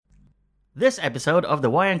This episode of the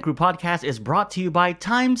YN Crew podcast is brought to you by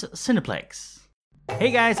Times Cineplex. Hey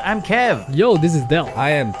guys, I'm Kev. Yo, this is Del.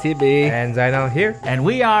 I am TB. And Zainal here. And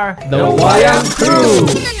we are The YN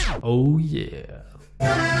Crew. Oh yeah.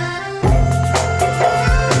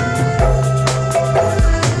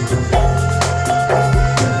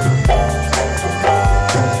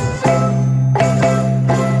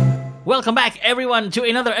 Welcome back, everyone, to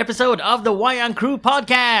another episode of the YN Crew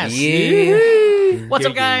podcast. Yeah. What's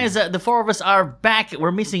up, guys? The four of us are back.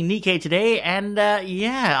 We're missing Nikkei today, and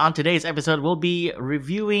on today's episode, we'll be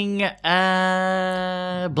reviewing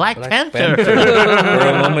Black Panther. For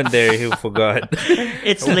a moment there, you forgot.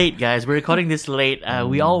 It's late, guys. We're recording this late.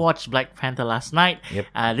 We all watched Black Panther last night. Yep.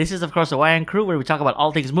 This is, of course, the YN Crew, where we talk about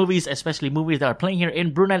all things movies, especially movies that are playing here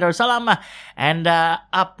in Brunei Darussalam. And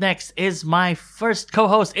up next is my first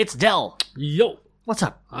co-host. It's Del. Yo. What's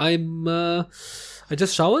up? I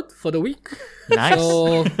just showered for the week. Nice.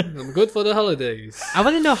 So I'm good for the holidays. I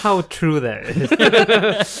want to know how true that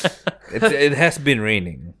is. It has been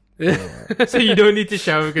raining. So you don't need to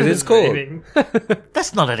shower because It's cold. raining.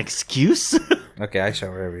 That's not an excuse. Okay, I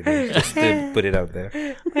shower every day. Just to put it out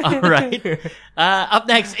there. All right. Up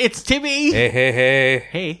next, it's Timmy. Hey.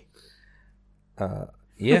 Hey.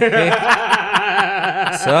 Yeah. Hey.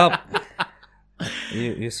 What's up?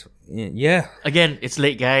 Yeah. Again, it's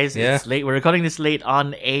late, guys. Yeah. It's late. We're recording this late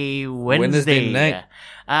on a Wednesday night.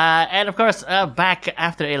 And of course, back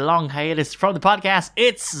after a long hiatus from the podcast,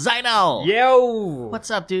 it's Zainal. Yo! What's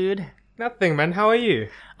up, dude? Nothing, man. How are you?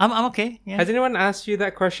 I'm okay. Yeah. Has anyone asked you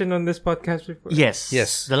that question on this podcast before? Yes.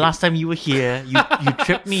 The last time you were here, you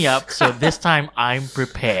tripped me up. So this time I'm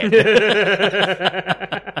prepared.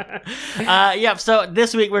 So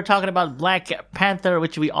this week we're talking about Black Panther,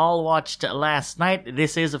 which we all watched last night.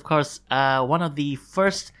 This is, of course, one of the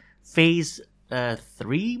first Phase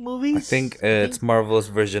 3 movies. I think it's Marvel's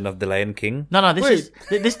version of The Lion King. No. This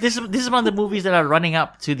is one of the movies that are running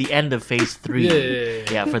up to the end of Phase 3.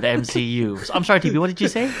 Yeah. For the MCU. So, I'm sorry, TV. What did you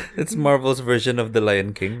say? It's Marvel's version of The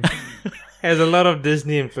Lion King. Has a lot of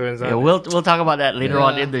Disney influence on Yeah, it. we'll talk about that later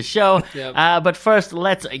on in the show. Yep. But first,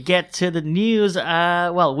 let's get to the news.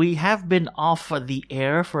 We have been off the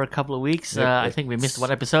air for a couple of weeks. I think we missed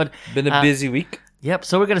one episode. Been a busy week. Yep,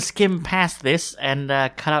 so we're going to skim past this and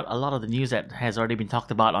cut out a lot of the news that has already been talked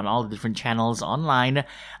about on all the different channels online.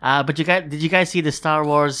 But did you guys see the Star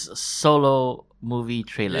Wars Solo movie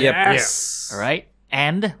trailer? Yep. Yes. All right.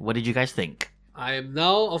 And what did you guys think? I am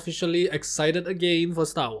now officially excited again for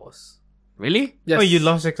Star Wars. Really? Yes. Oh, you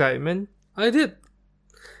lost excitement? I did.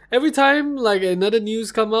 Every time like another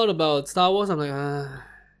news come out about Star Wars, I'm like,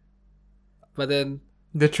 But then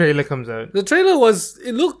The trailer comes out. the trailer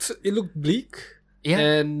it looked bleak. Yeah.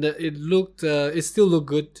 And it still looked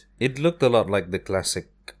good. It looked a lot like the classic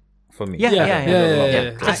for me. Yeah.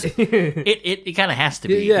 Yeah. Classic. It kind of has to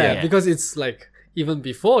be. Yeah, because it's like even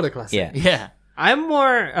before the classic. Yeah. Yeah. I'm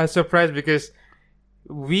more surprised because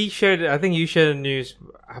I think you shared the news.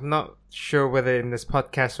 I'm not sure whether in this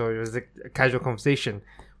podcast or it was a casual conversation,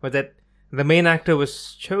 but that the main actor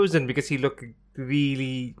was chosen because he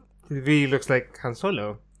really looks like Han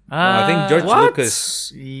Solo. I think George What? Lucas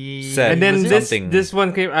said And then something. this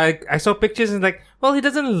one came. I saw pictures and like, well, he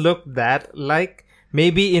doesn't look that like.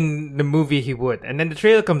 Maybe in the movie he would. And then the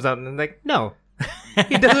trailer comes out and I'm like, no,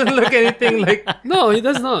 he doesn't look anything like. No, he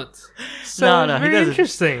does not. So No, he very doesn't.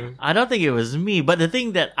 interesting. I don't think it was me, but the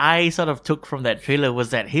thing that I sort of took from that trailer was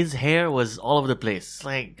that his hair was all over the place.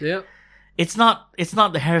 Like, Yeah. it's not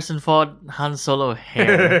the Harrison Ford Han Solo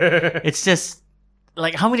hair. It's just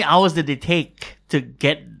like, how many hours did it take to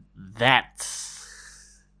get that?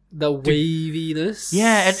 The waviness.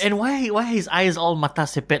 Yeah, and why his eyes all mata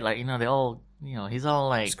sepet, like, they all, he's all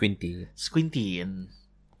like Squinty. and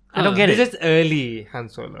I don't get This it. is early Han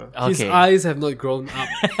Solo. His Okay. eyes have not grown up.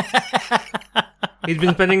 He's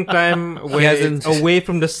been spending time hasn't- away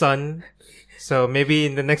from the sun. So maybe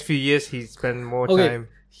in the next few years he spend more Okay. time.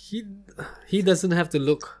 He doesn't have to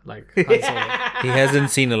look like Han Solo. He hasn't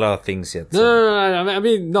seen a lot of things yet. No, so- I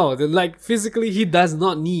mean, no. Like physically, he does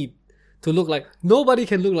not need to look like. Nobody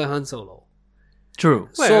can look like Han Solo. True.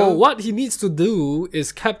 So Well- what he needs to do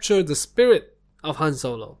is capture the spirit of Han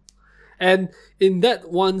Solo, and in that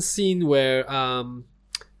one scene where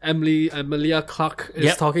Emilia Clarke is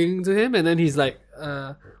Yep. talking to him, and then he's like,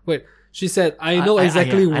 "Wait," she said, "I know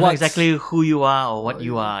exactly I know what exactly who you are or what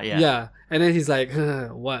you are." Yeah. Yeah. And then he's like,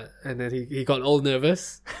 what? And then he got all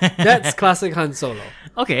nervous. That's classic Han Solo.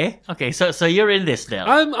 Okay. So you're in this now.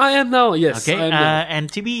 I am now, yes. Okay. I am now. And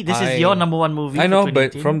TB, this is your number one movie. I for know,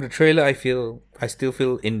 but 2018. from the trailer, I still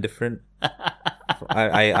feel indifferent.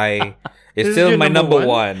 I It's This is still your my number number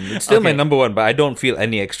one? one. It's still my Okay. number one, but I don't feel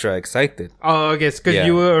any extra excited. Oh, okay, because Yeah.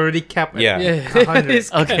 you were already capped. At Yeah. Yeah. 100.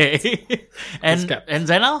 It's Okay. and capped.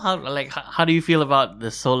 Zainal, how do you feel about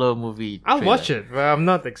the Solo movie? I'll trailer? watch it, but I'm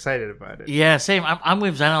not excited about it. Yeah, same. I'm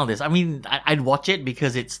with Zainal on this. I mean, I'd watch it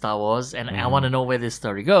because it's Star Wars and I want to know where this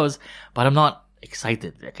story goes, but I'm not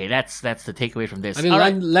excited. Okay, that's the takeaway from this. I mean, All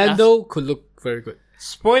right, Lando could look very good.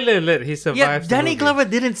 Spoiler alert, he survived. Yeah, the Danny movie. Glover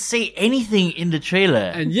didn't say anything in the trailer,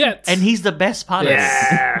 And yet, and he's the best part of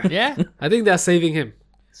Yeah. it. Yeah, I think they're saving him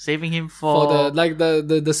saving him for for,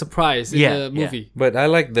 the surprise in Yeah, the movie. But I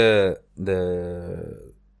like the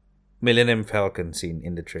Millennium Falcon scene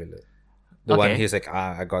in the trailer. The one Okay. he's like,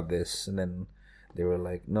 I got this, and then they were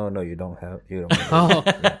like, no, you don't have. Oh,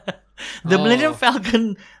 the Oh. Millennium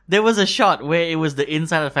Falcon. There was a shot where it was the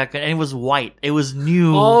inside of the Falcon and it was white. It was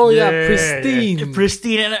new. oh yeah, Yeah, pristine.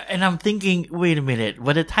 Pristine, and I'm thinking, wait a minute.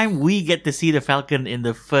 By the time we get to see the Falcon in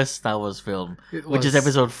the first Star Wars film, It which is was-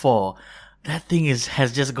 episode 4, that thing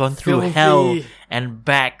has just gone through Filthy. hell and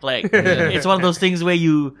back. Like it's one of those things where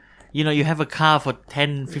you have a car for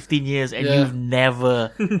 10, 15 years and Yeah. you've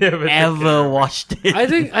never Never ever washed it. I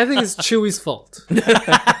think it's Chewie's fault.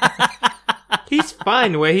 He's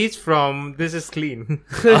fine where he's from. This is clean.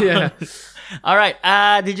 Yeah. All right.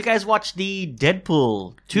 Did you guys watch the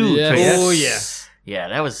Deadpool 2 Yes. trailer? Oh yeah. Yeah,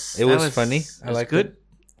 that was It was funny. I It was liked good. it.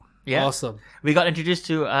 Yeah. Awesome. We got introduced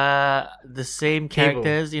to the same Cable.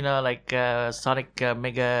 characters, like Sonic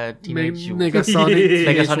Mega Teenage Mega Sonic.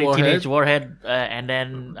 Mega Sonic Warhead. Teenage Warhead, and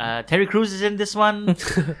then Terry Crews is in this one.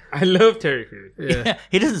 I love Terry Crews. Yeah.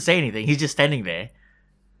 He doesn't say anything; he's just standing there.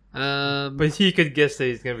 But you could guess that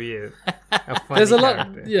he's gonna be a funny There's a lot.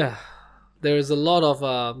 character. Yeah. There's a lot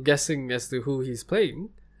of guessing as to who he's playing,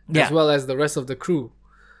 Yeah. as well as the rest of the crew.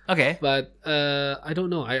 Okay. But I don't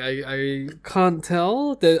know. I can't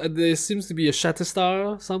tell. There seems to be a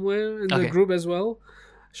Shatterstar somewhere in the Okay. group as well.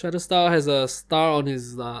 Shatterstar has a star on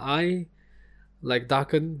his eye, like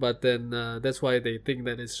darkened, but then that's why they think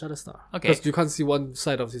that it's Shatterstar. Okay. Because you can't see one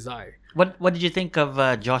side of his eye. What did you think of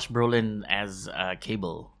Josh Brolin as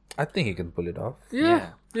Cable? I think he can pull it off. Yeah.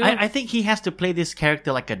 Yeah. I think he has to play this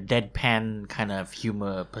character like a deadpan kind of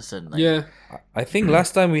humor person. Like, Yeah. I think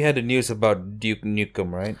last time we had the news about Duke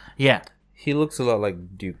Nukem, right? Yeah. He looks a lot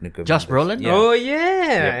like Duke Nukem. Josh Brolin? Yeah. Oh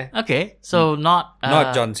yeah. Okay. So not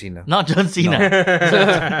Not John Cena. Not John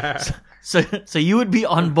Cena. So you would be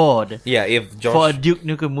on board Yeah, if Josh. for a Duke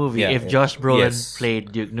Nukem movie Yeah, if yeah. Josh Brolin Yes.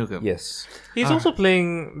 played Duke Nukem. Yes. He's also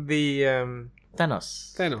playing the.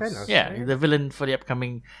 Thanos. Thanos. Yeah, the villain for the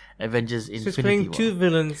upcoming Avengers So he's Infinity playing War. two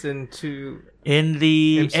villains in two. In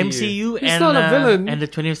the MCU. MCU, He's and not a villain. and the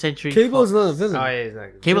 20th Century Cable's Fox. not a villain. Oh yeah,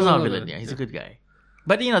 exactly. Cable's not a not a villain. villain. Yeah, he's a good guy.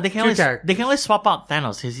 But they can Two characters. they can always swap out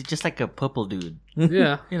Thanos. He's just like a purple dude.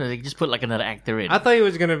 Yeah. They can just put like another actor in. I thought he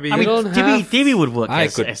was gonna be. I mean, don't TV have- TV would work I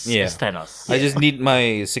as, could- as, yeah. as Thanos. I just need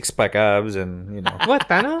my 6-pack abs and, what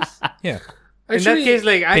Thanos? yeah. In that case,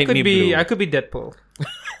 like I Paint could me be, blue. I could be Deadpool.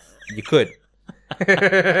 You could.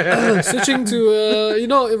 Switching to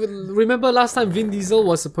remember last time Vin Diesel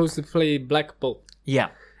was supposed to play Black Bolt, Yeah.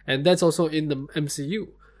 and that's also in the MCU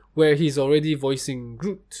where he's already voicing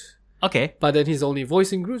Groot. Okay. But then he's only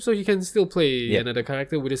voicing Groot, so he can still play Yeah. another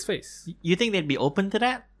character with his face. You think they'd be open to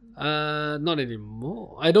that? Not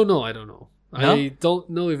anymore. I don't know. No? I don't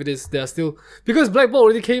know if it is. They are still because Black Bolt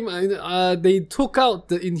already came. They took out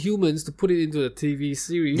the Inhumans to put it into the TV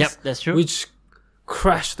series. Yep, that's true. Which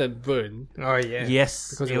crashed and burned Oh yeah.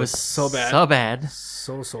 Yes, Because it was so bad. So bad.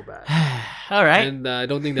 so bad. All right. And I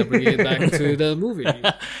don't think they're bringing it back to the movie.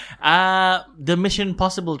 The Mission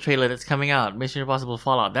Impossible trailer that's coming out, Mission Impossible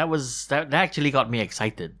Fallout. That actually got me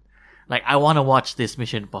excited. Like I want to watch this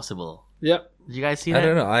Mission Impossible. Yep. Did you guys see I that?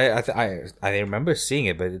 don't know. I remember seeing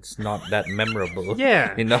it, but it's not that memorable.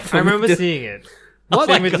 Yeah. Enough for I me remember to- seeing it. What,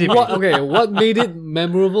 Same with TV. what made it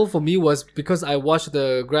memorable for me was because I watched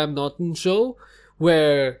the Graham Norton show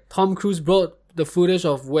where Tom Cruise brought the footage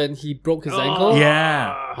of when he broke his ankle.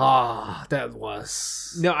 Yeah. Ah, that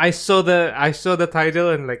was No, I saw the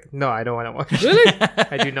title and like, no, I don't want to watch it. really.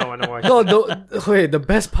 I do not want to watch it. No, wait. The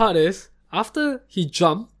best part is after he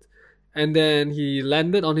jumped and then he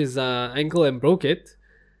landed on his ankle and broke it.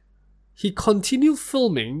 He continued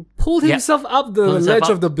filming, pulled Yep. himself up the Pulled himself ledge up.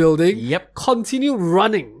 of the building, Yep. continued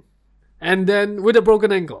running, and then with a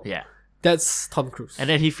broken ankle. Yeah. That's Tom Cruise. And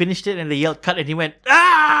then he finished it, and they yelled "cut!" and he went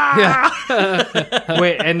 "ah!" Yeah.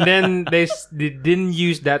 Wait, and then they didn't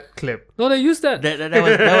use that clip. No, they used that. That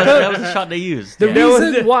was the shot they used. The Yeah.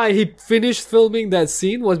 reason why he finished filming that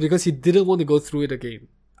scene was because he didn't want to go through it again.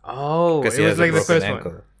 Oh, Because it he was has a like the broken first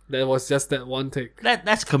ankle. one. That was just that one take.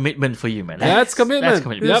 That's commitment for you, man. That's commitment. That's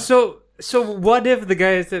commitment. Yep. So what if the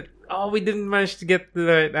guy said, oh, we didn't manage to get the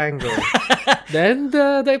right angle. Then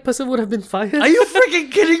that person would have been fired. Are you freaking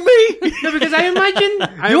kidding me? No, because I imagine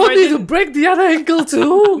You want me to break the other ankle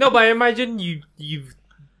too? No, but I imagine you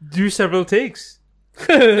do several takes.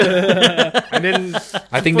 And then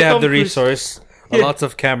I think for they have Tom the Cruise- resource. Lots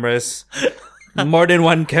of cameras. More than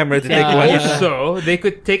one camera to take Yeah. one Yeah. shot. Also, they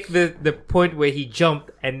could take the point where he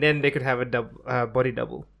jumped, and then they could have a body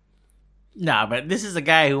double. Nah, but this is a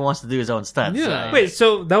guy who wants to do his own stunts. Yeah. right? Wait,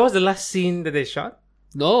 so that was the last scene that they shot?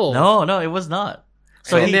 No. No, it was not.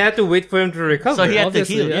 So and he, they had to wait for him to recover. so he had to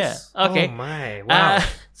Obviously, heal. yes. Yeah. Okay. Oh my! Wow.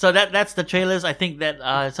 So that's the trailers. I think that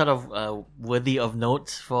are sort of worthy of note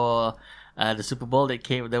for the Super Bowl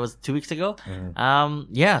that was 2 weeks ago.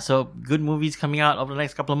 Yeah, so good movies coming out over the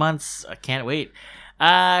next couple of months. I can't wait.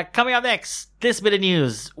 Coming up next, this bit of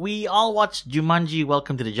news. We all watched Jumanji: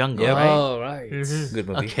 Welcome to the Jungle, Yep. right? Oh, right. Good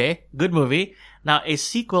movie. Okay, good movie. Now a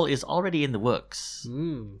sequel is already in the works.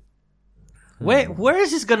 Mm. Where is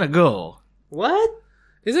this gonna go? What?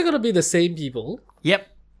 Is it gonna be the same people? Yep.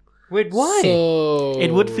 Wait, why? So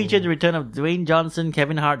It would feature the return of Dwayne Johnson,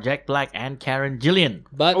 Kevin Hart, Jack Black, and Karen Gillian.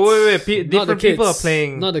 But Oh, wait, not the different people kids. are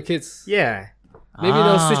playing. Not the kids. Yeah. Maybe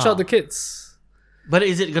they'll switch out the kids. But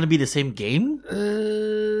is it gonna be the same game?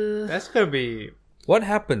 That's gonna be. What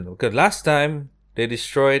happened? Because last time they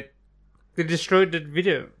destroyed. They destroyed the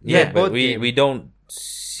video. Yeah, the but board we game. we don't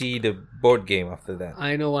see the board game after that.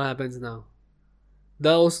 I know what happens now.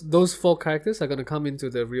 Those 4 characters are gonna come into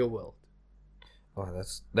the real world. Oh,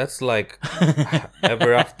 that's like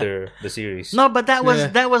ever after the series. No, but that was Yeah.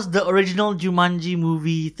 the original Jumanji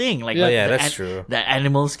movie thing. Like, Yeah. Oh, yeah, the that's true. The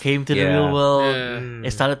animals came to the Yeah. real world. Yeah.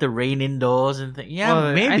 It started to rain indoors and things. Yeah,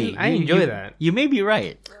 Well, maybe. I enjoy that. You may be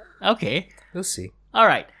right. Okay. We'll see. All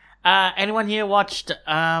right. Anyone here watched?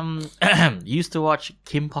 Used to watch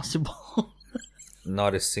Kim Possible.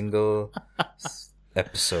 Not a single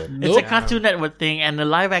episode. It's a Nope. Cartoon Network thing, and the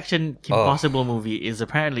live action Kim Oh. Possible movie is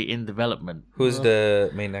apparently in development. Who's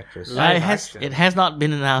the main actress? Live It has not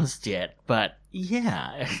been announced yet, but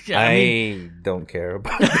yeah. I mean, don't care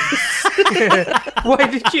about it. Why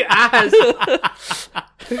did you ask?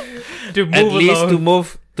 To move At least to along.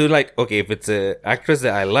 move to like, okay, if it's a actress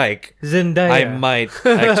that I like, Zendaya. I might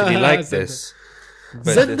actually like this.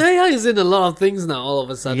 But Zendaya is in a lot of things now. All of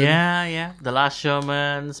a sudden. yeah. The Last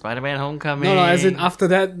Showman, Spider-Man: Homecoming. No, as in after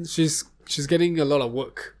that, she's getting a lot of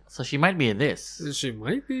work. So she might be in this. She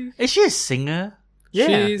might be. Is she a singer? Yeah,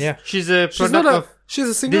 She's- yeah. She's a She's product not a. of. She's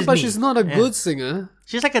a singer, but Disney. she's not a Yeah. good singer.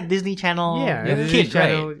 She's like a Disney Channel Yeah, kid, a Disney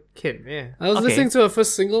Channel right? kid. Yeah. I was Okay. listening to her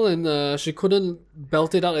first single and she couldn't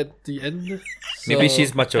belt it out at the end. maybe So-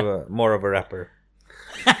 she's more of a rapper.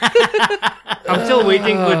 I'm still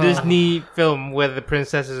waiting for Disney film where the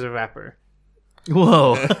princess is a rapper.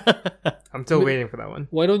 Whoa. I'm still waiting for that one.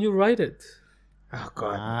 Why don't you write it? Oh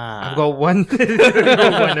god, Ah. I've got one,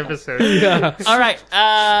 one episode. Yeah. All right.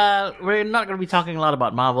 We're not going to be talking a lot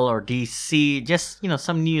about Marvel or DC. Just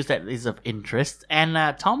some news that is of interest. And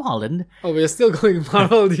Tom Holland. Oh, we're still going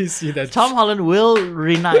Marvel DC. Then Tom Holland will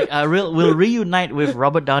reunite with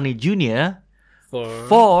Robert Downey Jr.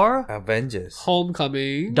 for Avengers.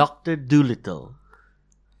 Homecoming. Doctor Dolittle.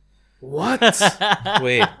 What?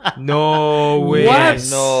 Wait. No way. What?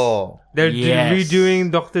 No. They're Yes.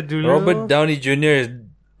 redoing Doctor Dolittle. Robert Downey Jr. is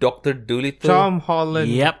Dr. Dolittle. Tom Holland.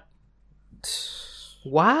 Yep.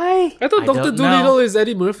 Why? I thought I Dr. don't Dolittle know. is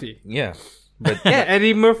Eddie Murphy. Yeah. But Yeah,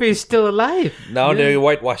 Eddie Murphy is still alive. now they're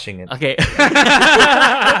whitewashing it. Okay.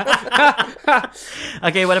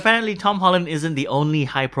 Okay, but apparently Tom Holland isn't the only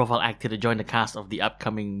high-profile actor to join the cast of the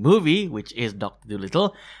upcoming movie, which is Doctor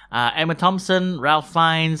Dolittle. Emma Thompson, Ralph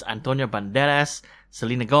Fiennes, Antonio Banderas,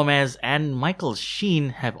 Selena Gomez, and Michael Sheen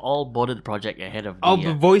have all boarded the project ahead of the... Oh,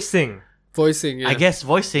 but voicing Voicing, yeah. I guess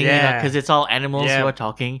voicing, Yeah. because it's all animals Yeah. who are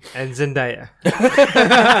talking. and Zendaya.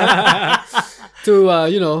 To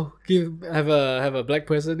have a black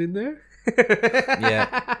person in there.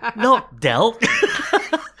 Yeah. No, Del.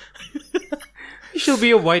 She'll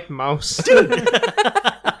be a white mouse.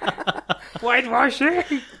 Whitewashing.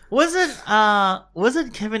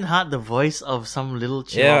 Wasn't Kevin Hart the voice of some little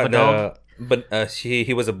Chihuahua dog? But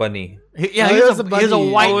he was a bunny. Yeah, Oh, he was a bunny.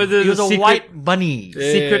 white. Oh, the he was a secret- white bunny.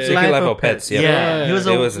 Secret Yeah. Life Life of of Pets. Pets. Yeah. Yeah, he was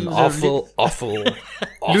It was an he a awful, awful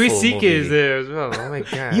Louis C.K. movie. is there as well. Oh my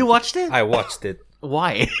god. You watched it? I watched it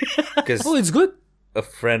Why? because Oh, it's good. a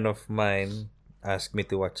friend of mine asked me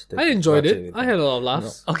to watch it. I enjoyed watch it. with I him. had a lot of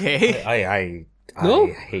laughs. Okay. I No?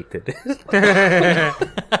 hated it.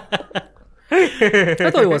 I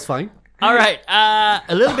thought it was fine. All right.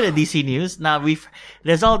 A little bit of DC news. Now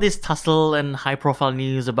there's all this tussle and high profile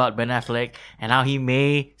news about Ben Affleck and how he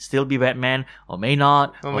may still be Batman or may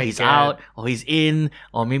not, Oh or my he's God. out, or he's in,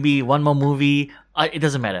 or maybe one more movie. It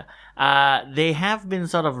doesn't matter. They have been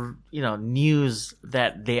sort of, news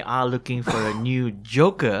that they are looking for a new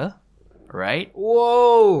Joker, right?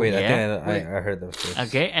 Whoa. Wait, Yeah. I think I heard those. Things.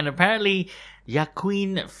 Okay, and apparently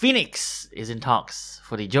Joaquin Phoenix is in talks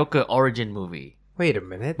for the Joker origin movie. Wait a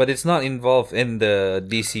minute. But it's not involved in the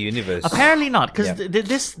DC universe. Apparently not, because Yeah.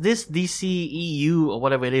 this DCEU or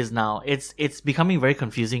whatever it is now, it's becoming very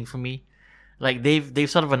confusing for me. Like they've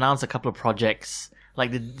sort of announced a couple of projects,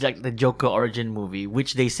 like the Joker origin movie,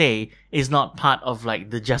 which they say is not part of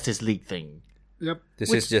like the Justice League thing. Yep.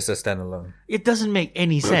 This is just a standalone. It doesn't make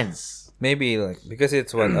any sense. Maybe like because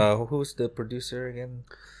it's what who's the producer again?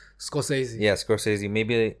 Scorsese. Yeah, Scorsese.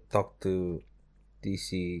 Maybe talk to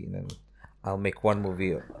DC and then I'll make one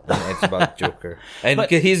movie and it's about Joker. And But-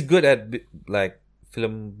 he's good at like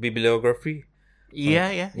film bibliography.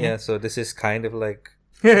 Yeah. So this is kind of like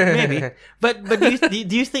Maybe. But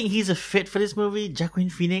do you think he's a fit for this movie, Joaquin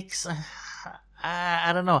Phoenix? I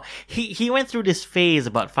don't know. He went through this phase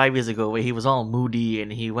about 5 years ago where he was all moody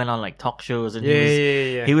and he went on like talk shows and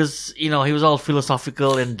Yeah. he was he was all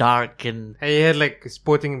philosophical and dark and And he had like a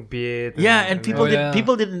sporting beard. and people Oh, yeah.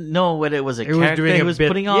 people didn't know whether it was a He was character doing he a was bit-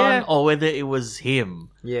 putting on yeah. or whether it was him.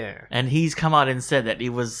 Yeah. And he's come out and said that it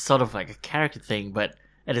was sort of like a character thing, but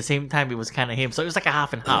at the same time it was kind of him. So it was like a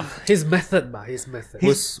half and half. His method, ba. His method.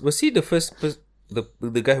 was he the first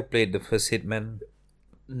the guy who played the first Hitman?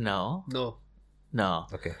 No. No.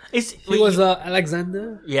 Okay. He was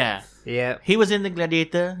Alexander. yeah. Yeah. He was in the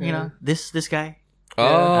Gladiator, this guy.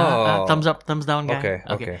 Oh. Thumbs up, thumbs down guy.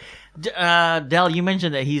 Okay. Del, you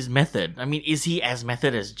mentioned that he's method. I mean, is he as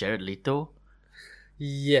method as Jared Leto?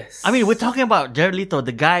 Yes. I mean, we're talking about Jared Leto,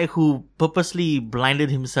 the guy who purposely blinded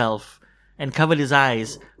himself and covered his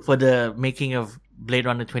eyes for the making of Blade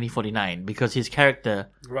Runner 2049 because his character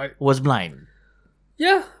right. was blind.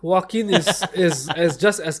 Yeah, Joaquin is as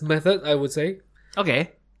just as method, I would say.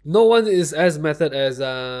 Okay. No one is as method as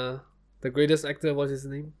the greatest actor. What's his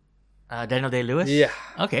name? Daniel Day-Lewis? Yeah.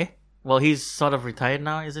 Okay. Well, he's sort of retired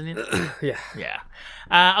now, isn't it? Yeah.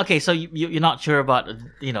 Yeah. Okay, so you're not sure about,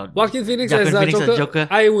 Joaquin Phoenix, Joaquin as, Phoenix Joker, as Joker?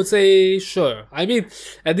 I would say sure. I mean,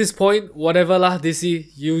 at this point, whatever lah, DC,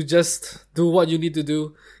 you just do what you need to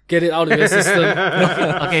do. Get it out of your system.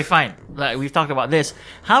 Okay, fine. Like, we've talked about this.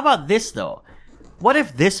 How about this, though? What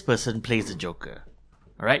if this person plays the Joker?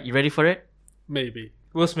 All right, you ready for it? Maybe.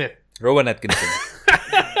 Will Smith. Rowan Atkinson.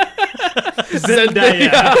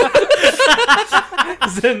 Zendaya.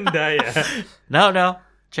 Zendaya. No.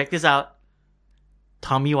 Check this out.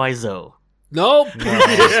 Tommy Wiseau. Nope.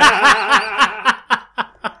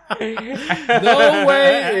 No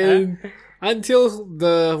way. Until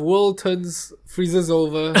the world freezes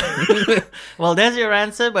over. Well, there's your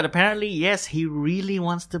answer, but apparently, yes, he really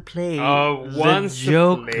wants to play wants the to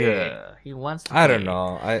Joker. play. He wants to I play. don't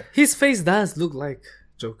know. His face does look like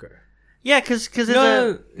Joker. Yeah, because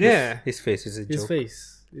No, yeah. His face is a His joke.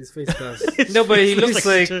 face. His face does. No, but he looks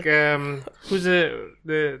like Joker. who's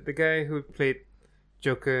the guy who played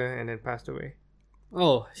Joker and then passed away.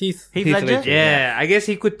 Oh, Heath. Heath Heath Ledger? Ledger. Yeah, I guess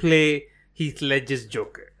he could play Heath Ledger's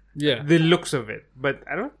Joker. Yeah. The looks of it, but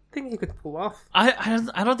I don't think he could pull off. I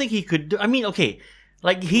don't think he could do. I mean, okay,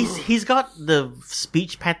 like he's got the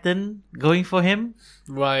speech pattern going for him,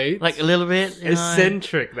 Right. like a little bit.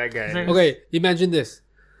 Eccentric, that guy. Okay, imagine this.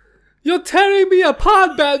 You're tearing me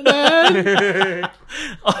apart, Batman!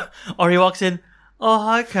 Or he walks in. Oh,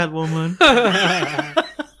 hi, Catwoman.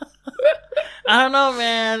 I don't know,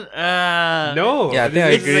 man. No. Yeah, I think I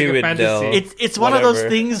it's agree like a with fantasy. Del. It's one of those Whatever.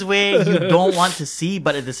 things where you don't want to see,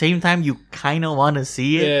 but at the same time you kind of want to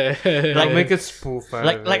see it. Yeah. Like make a spoof out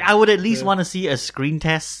of Like it. I would at least want to see a screen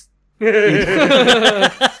test.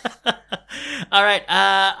 All right.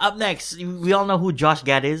 Up next, we all know who Josh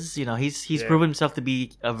Gad is. You know, he's Yeah. proven himself to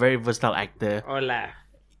be a very versatile actor. Olaf.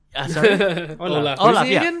 Sorry, Olaf. Olaf.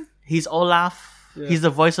 he Yeah, again? he's Olaf. Yeah. He's the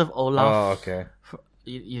voice of Olaf. Oh, okay.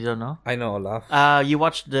 You don't know? I know Olaf. You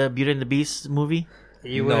watched the Beauty and the Beast movie?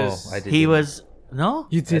 He No, was. I didn't. He was no.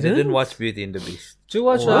 You I didn't? didn't watch Beauty and the Beast Did you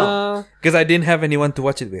watch because I didn't have anyone to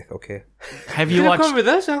watch it with. Okay. Have You you didn't watched? come with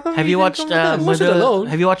us? How come Have you didn't watched come with us? Watch it Murder? alone.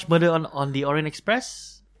 Have you watched Murder on the Orient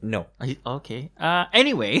Express? No. Okay.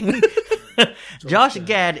 Anyway, Josh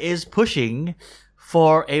Gad is pushing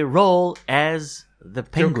for a role as the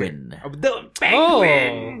Penguin. The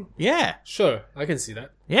Penguin. Yeah, Sure, I can see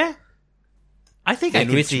that. yeah. I think I In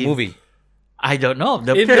can which see. movie? I don't know.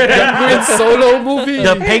 The In the Penguin solo movie.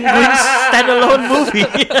 the Penguin standalone movie.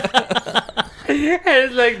 And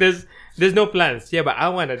it's like this There's no plans. Yeah, but I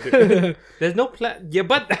want to do it. There's no plan. Yeah,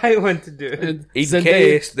 but I want to do it. And In Zendaya-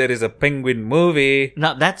 case there is a penguin movie.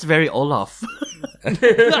 Now that's very Olaf. I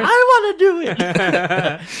want to do it.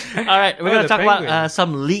 All right, we're going to the talk about penguin.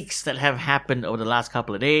 some leaks that have happened over the last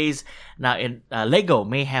couple of days. Now, Lego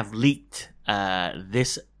may have leaked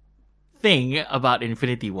this thing about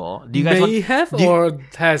Infinity War. Do you guys may want? have do you- or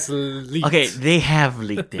has leaked. Okay, they have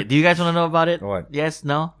leaked it. Do you guys want to know about it? What? Yes,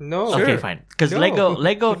 no. No. Okay, Sure. fine. Because No.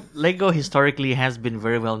 Lego historically has been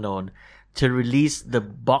very well known to release the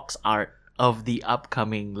box art of the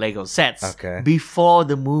upcoming Lego sets Okay. before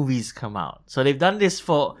the movies come out. So they've done this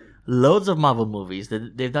for loads of Marvel movies.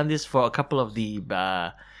 They've done this for a couple of the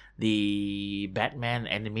Batman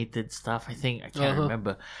animated stuff. I think I can't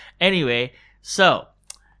remember. Anyway, so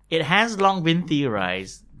it has long been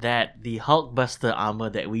theorized that the Hulkbuster armor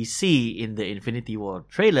that we see in the Infinity War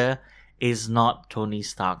trailer is not Tony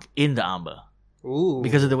Stark in the armor Ooh.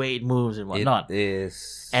 because of the way it moves and whatnot. It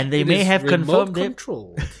is. And they It may is have remote confirmed it.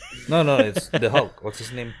 control. No, it's the Hulk. What's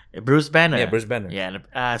his name? Bruce Banner. Yeah, Bruce Banner.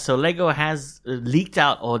 Yeah. So Lego has leaked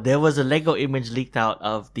out, or there was a Lego image leaked out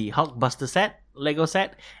of the Hulkbuster Lego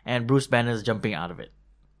set, and Bruce Banner's jumping out of it.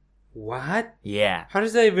 What? Yeah. How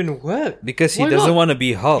does that even work? Because he Why doesn't not? want to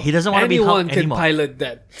be Hulk. He doesn't want to be Anyone Hulk can anymore. pilot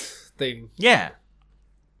that thing. Yeah.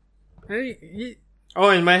 Oh,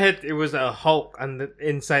 in my head, it was a Hulk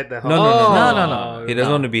inside the Hulk. No. He doesn't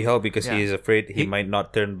No. want to be Hulk because Yeah. he is afraid he He- might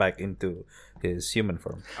not turn back into his human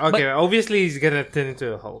form. Okay, obviously he's gonna turn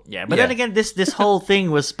into a Hulk. Yeah. But Yeah. then again, this whole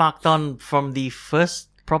thing was sparked on from the first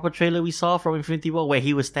proper trailer we saw from Infinity War, where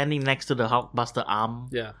he was standing next to the Hulkbuster arm.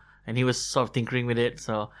 Yeah. And he was sort of tinkering with it.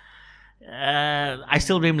 So I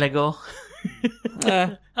still dream Lego.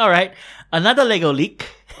 All right. Another Lego leak.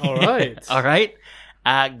 All right. All right.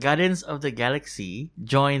 Guardians of the Galaxy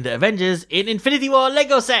joined the Avengers in Infinity War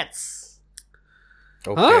Lego sets.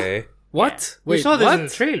 Okay. What? We Wait, saw this what? in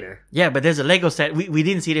the trailer. Yeah, but there's a Lego set. We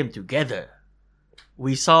didn't see them together.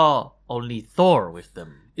 We saw only Thor with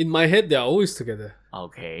them. In my head, they're always together.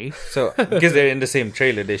 Okay. So, because they're in the same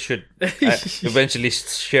trailer, they should eventually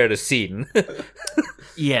share the scene.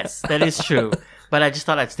 Yes, that is true. But I just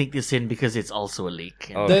thought I'd sneak this in because it's also a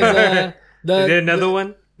leak. Oh. There's Is there another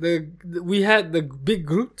one? we had the big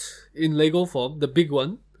Groot in Lego form, the big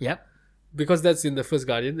one, Yep. because that's in the first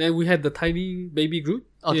Guardian, and we had the tiny baby Groot.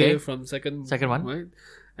 Okay. From second one. right?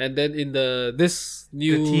 And then in this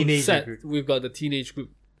new teenager set, Groot. we've got the teenage Groot,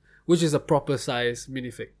 which is a proper size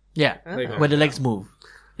minifig. Yeah. Lego. Where the legs move.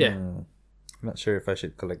 Yeah. I'm not sure if I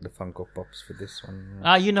should collect the Funko Pops for this one.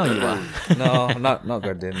 You know you are. No, not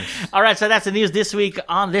Guardians. All right, so that's the news this week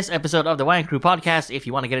on this episode of the Wine Crew podcast. If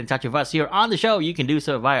you want to get in touch with us here on the show, you can do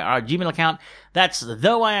so via our Gmail account. That's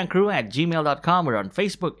thewirecrew@gmail.com. We're on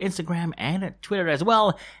Facebook, Instagram, and at Twitter as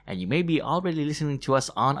well. And you may be already listening to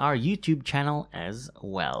us on our YouTube channel as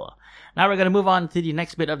well. Now we're going to move on to the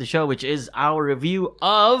next bit of the show, which is our review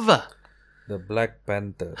of... The Black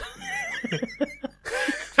Panther.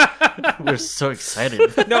 We're so excited.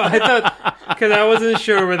 No, I thought because I wasn't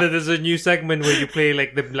sure whether there's a new segment where you play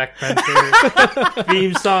like the Black Panther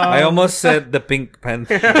theme song. I almost said the Pink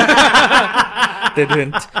Panther.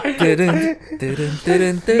 didn't.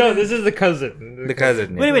 No, this is the cousin. The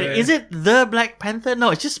cousin. Wait, is it the Black Panther? No,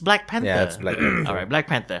 it's just Black Panther. Yeah, it's Black Panther. All right, Black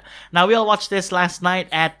Panther. Now, we all watched this last night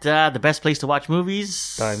at the best place to watch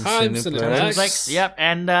movies. Time Cineplex. Cineplex. Yep,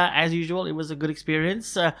 and as usual, it was a good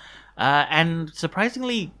experience. And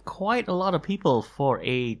surprisingly, quite a lot of people for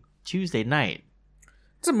a Tuesday night.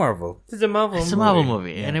 It's a Marvel. It's a Marvel. It's a Marvel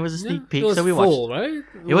movie, and it was a sneak peek, It was so we full, watched. right?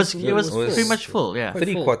 It was full. pretty much full, yeah. Quite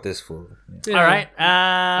 3 full. quarters full. Yeah. All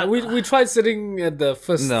right. We tried sitting at the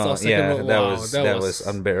first No, or second yeah, row. that Wow, was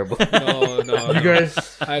unbearable. no. You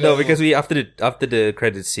guys. I No, don't because know. we after the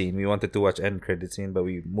credit scene, we wanted to watch end credit scene, but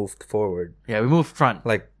we moved forward Yeah, we moved front.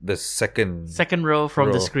 like the second. Second row from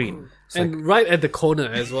the Row. screen. and right at the corner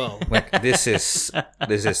as well. Like this is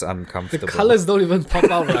The uncomfortable. colors don't even pop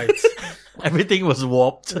out right. Everything was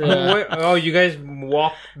warped. Oh, you guys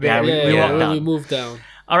walked there. Yeah, we walked down. we moved down.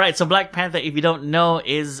 All right, so Black Panther, if you don't know,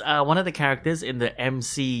 is one of the characters in the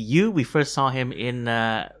MCU. We first saw him in,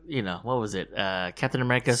 what was it? Captain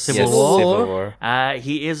America: Civil Yes, War. Civil War.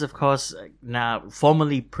 He is, of course, now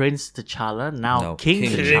formerly Prince T'Challa, now No, King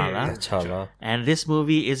T'Challa. T'Challa. And this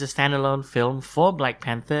movie is a standalone film for Black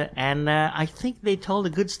Panther, and I think they told a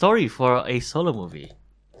good story for a solo movie.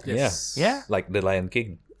 Yes. Yeah? Like the Lion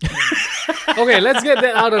King. Okay, let's get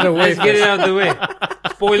that out of the way. Let's get it out of the way.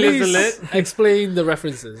 Spoilers Please alert. explain the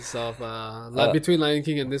references of between Lion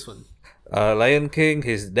King and this one. Lion King,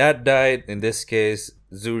 his dad died. In this case,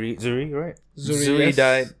 Zuri, right? Zuri, yes.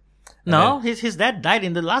 died. No, his dad died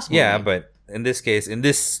in the last movie. Yeah, but in this case, in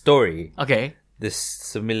this story, Okay. this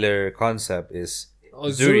similar concept is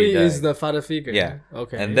Zuri died. is the father figure. Yeah.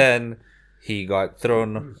 Okay. And then he got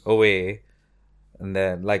thrown away, and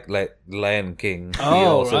then like Lion King, he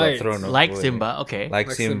Oh, also right. got thrown Like away. Simba. Okay. Like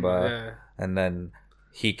Like Simba, yeah. and then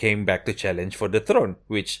he came back to challenge for the throne,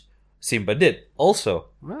 which Simba did also.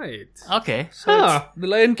 Right. Okay. So it's the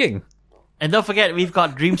Lion King. And don't forget, we've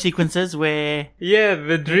got dream sequences where Yeah,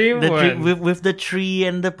 the dream the one. with the tree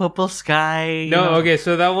and the purple sky. you No, know. okay,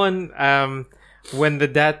 so that one, when the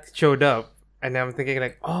dad showed up, and I'm thinking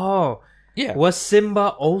like, oh, Yeah. was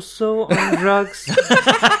Simba also on drugs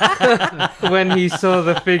when he saw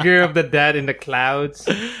the figure of the dad in the clouds?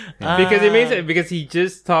 Because it makes it because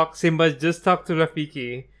Simba just talked to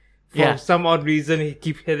Rafiki. For Yeah. some odd reason, he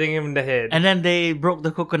keep hitting him in the head. And then they broke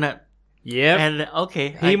the coconut. Yep, And okay,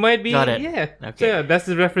 he I might be. got it. Yeah, Okay. So, yeah, that's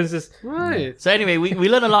the references. Right. So anyway, we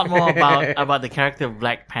learn a lot more about the character of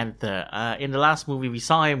Black Panther. In the last movie we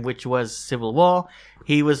saw him, which was Civil War,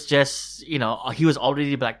 he was just, he was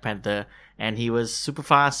already Black Panther, and he was super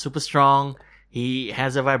fast, super strong. He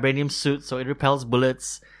has a vibranium suit, so it repels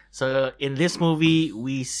bullets. So in this movie,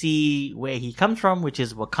 we see where he comes from, which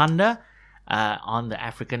is Wakanda, on the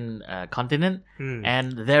African continent.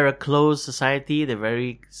 And they're a closed society. They're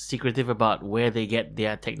very secretive about where they get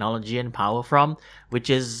their technology and power from, which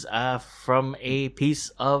is from a piece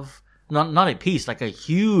of not a piece, like a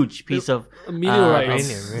huge piece of A meteorite.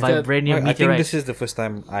 vibranium I think meteorite. this is the first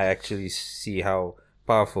time I actually see how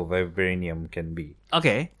powerful vibranium can be.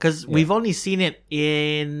 Okay, because we've only seen it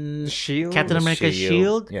in Shield? Captain America's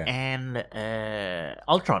Shield, Shield yeah. and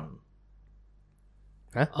Ultron.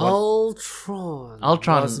 Huh? Ultron.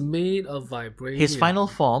 Ultron. was made of vibranium. His final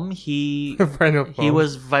form, he Final he form.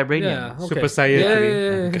 was Yeah. vibranium. Okay. Super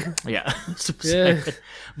Saiyan Yeah. Yeah, Super Yeah. Saiyan.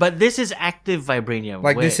 But this is active vibranium.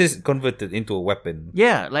 Like where- this is converted into a weapon.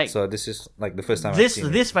 yeah, like So this is like the first time this I've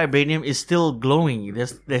seen this vibranium is still glowing.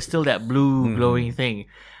 There's still that blue glowing thing.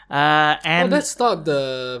 And that's not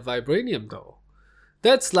the vibranium though.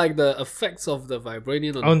 That's like the effects of the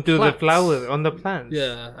vibranium on onto the plants. flower on the plants.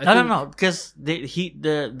 Yeah. no, because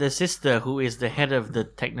the sister who is the head of the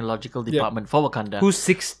technological department for Wakanda, Who's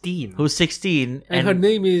 16? who's 16, And her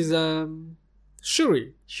name is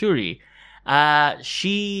Shuri. Shuri,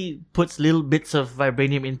 she puts little bits of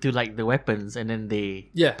vibranium into like the weapons, and then they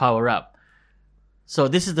Yeah. power up. So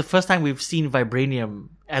this is the first time we've seen vibranium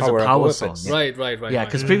as Power a up power weapon, source. yeah. Right. Yeah,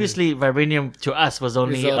 because previously vibranium to us was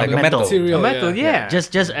only It's a like a metal. metal. A metal, yeah.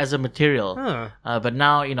 Just as a material. Huh. But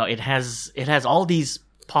now it has all these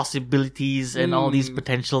possibilities and all these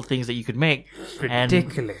potential things that you could make.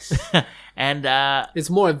 Ridiculous. And It's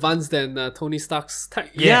more advanced than Tony Stark's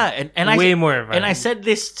tech. yeah, and I Way more advanced. And I said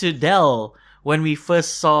this to Dell when we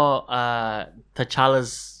first saw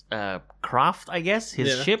T'Challa's craft, I guess, his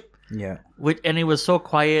Yeah. ship. Yeah. And it was so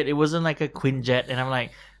quiet. It wasn't like a Quinjet, and I'm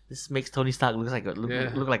like, this makes Tony Stark look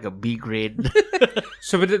like a B grade.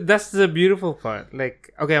 So, but that's the beautiful part.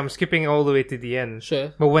 Like, okay, I'm skipping all the way to the end.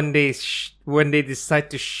 Sure. But when they decide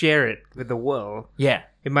to share it with the world, Yeah,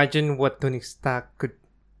 imagine what Tony Stark could.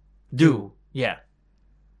 do yeah.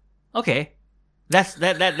 Okay, that's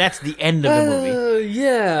the end of the movie.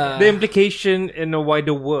 Yeah. The implication in a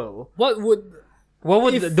wider world. What would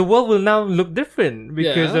The world will now look different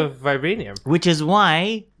because Yeah. of vibranium. Which is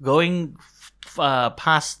why going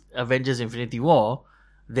past Avengers Infinity War,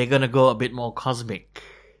 they're gonna go a bit more cosmic.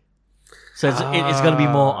 So it's gonna be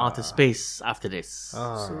more outer space after this.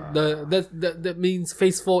 that means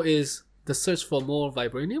Phase 4 is the search for more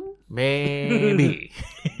vibranium? Maybe.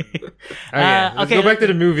 Let's go back to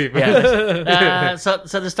the movie. Yeah. So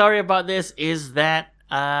the story about this is that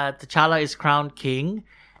T'Challa is crowned king,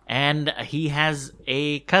 and he has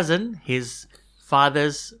a cousin, his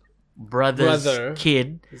father's brother's Brother.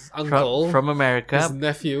 kid, His uncle. from America, His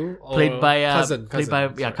nephew. Or played by cousin.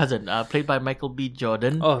 played by Michael B.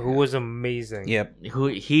 Jordan. Oh, who was amazing. Yep. Who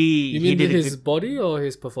he You mean did his his body or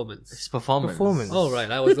his performance? performance. Oh right,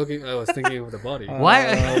 I was thinking of the body. Why?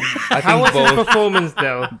 I How was think his both. performance,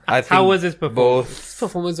 though? I think How was his performance? both. His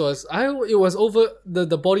performance was it was over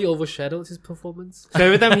the body overshadowed his performance. So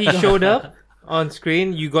every time he showed up on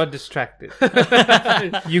screen, you got distracted.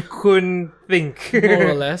 You couldn't think. More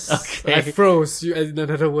or less. Okay. I froze. You in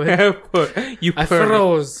another word. You I purred.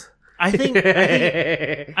 froze. I think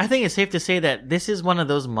it's safe to say that this is one of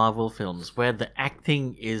those Marvel films where the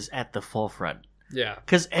acting is at the forefront, Yeah.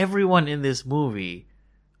 because everyone in this movie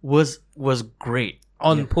was great,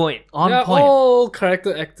 On point. on They're point. all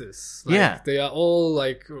character actors. Like, Yeah. They are all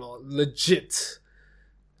like legit.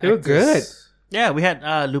 They were actors. Yeah, we had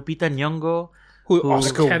Lupita Nyong'o, Who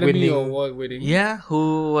Oscar Academy winning? Award winning. Yeah,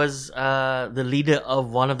 who was the leader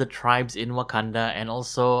of one of the tribes in Wakanda, and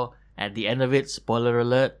also at the end of it, spoiler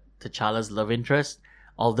alert, T'Challa's love interest.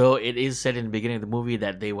 Although it is said in the beginning of the movie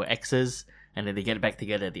that they were exes, and then they get back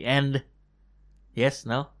together at the end. Yes,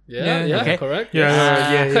 no? Yeah, Okay. correct.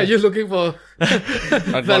 Yeah. Are you looking for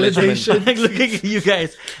validation? Like looking at you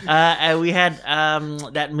guys. And we had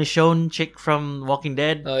that Michonne chick from Walking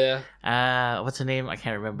Dead. Oh yeah, What's her name? I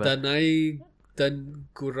can't remember.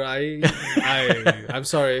 Dangurai. I'm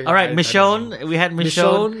sorry. All right, I Michonne. We had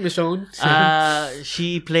Michonne. Michonne.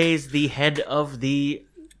 She plays the head of the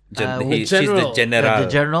She's the general. general. the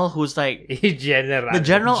general, who's like General. the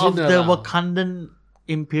general of the General. Wakandan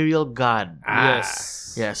Imperial Guard.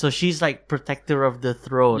 Yes. Yeah, so she's like protector of the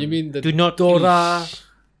throne. You mean the Do not Dora? fish.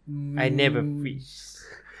 I never fish.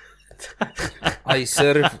 I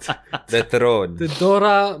serve the throne. The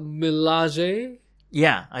Dora Milaje?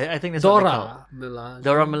 Yeah, I think that's what they call Dora Milaje. it.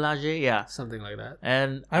 Dora Milaje, yeah. Something like that.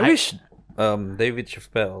 And I wish David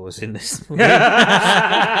Chappelle was in this movie.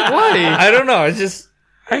 Why? I don't know. It's just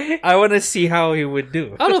I want to see how he would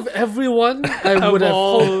do. Out of everyone, I would have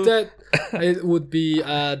all- hoped that it would be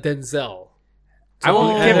Denzel. I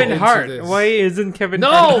want Oh, Kevin into Hart. this. Why isn't Kevin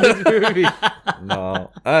No! Hart in this movie?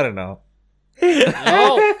 No, I don't know.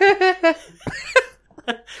 No.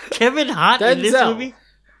 Kevin Hart in this Denzel. movie?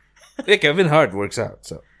 Yeah, Kevin Hart works out,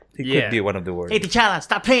 so he Yeah. could be one of the worst. Hey, T'Challa,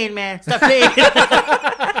 stop playing, man. Stop playing.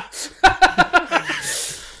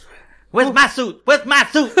 Where's my suit? Where's my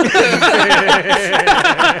suit?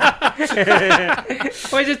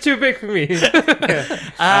 Why is it too big for me?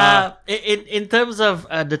 In terms of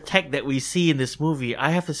the tech that we see in this movie, I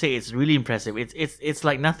have to say it's really impressive. It's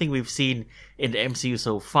like nothing we've seen in the MCU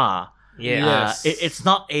so far. Yeah. Yes. It's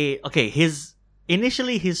not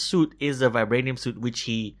initially his suit is a vibranium suit which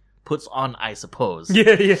he puts on, I suppose.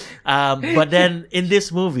 Yeah. But then in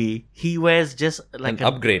this movie, he wears just like An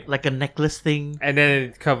upgrade. like a necklace thing, And then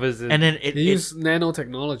it covers it. and then it They use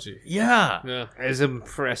nanotechnology. yeah. Yeah. It's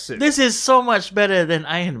impressive. This is so much better than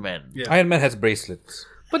Iron Man. Yeah. Iron Man has bracelets,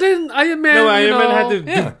 But then Iron Man, No, you Iron Man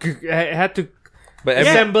know, had to but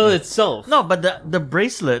assemble itself. No, but the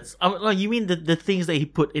bracelets. No, you mean the things that he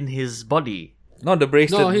put in his body? not the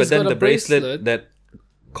bracelet, No, but he's then got a the bracelet bracelet. that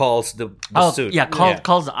calls the suit. Yeah,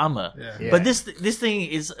 calls the armor. Yeah. But this thing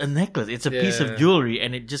is a necklace. It's a piece Yeah. of jewelry,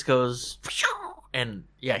 and it just goes. And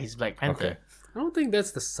yeah, he's Black Panther. Okay. I don't think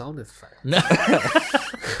that's the sound effect. No.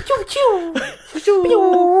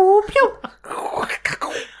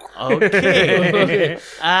 Okay.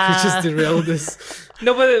 You just derailed this.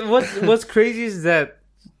 No, but what's crazy is that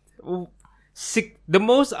the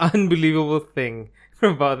most unbelievable thing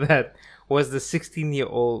about that was the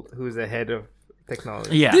 16-year-old who's the head of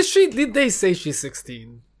technology. Yeah. Did they say she's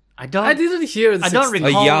 16? I don't. I didn't hear the I don't 16.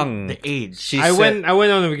 recall young- the age. She I said, went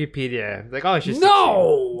on Wikipedia. Like, oh, she's 16.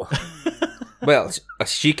 No! well,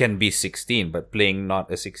 she can be 16, but playing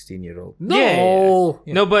not a 16-year-old. No!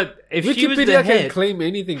 No, but if she was the Wikipedia can head, claim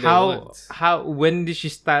anything they want. when did she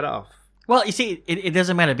start off? Well, you see, it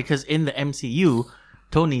doesn't matter because in the MCU,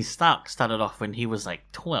 Tony Stark started off when he was like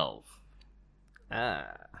 12. Yeah.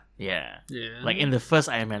 Yeah. Like in the first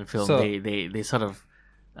Iron Man film, So- they sort of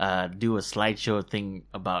do a slideshow thing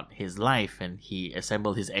about his life, and he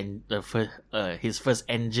assembled his first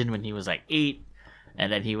engine when he was like 8, and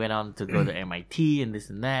then he went on to go to MIT and this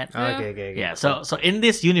and that. Okay. Yeah, so in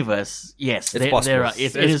this universe, yes, It's possible.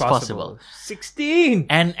 it is possible. 16.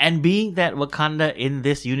 And being that Wakanda in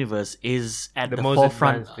this universe is at the, The most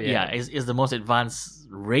forefront, advanced, yeah. is the most advanced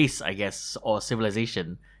race, I guess, or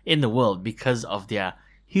civilization in the world because of their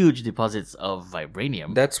huge deposits of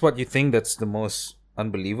vibranium. That's what you think that's the most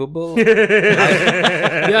unbelievable?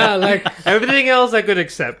 Yeah, like, Everything else I could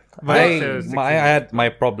accept. But I had my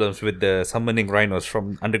problems with the summoning rhinos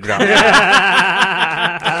from underground.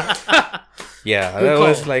 Yeah, that call.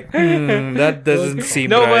 was like, that doesn't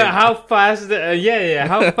seem no, right. but how fast?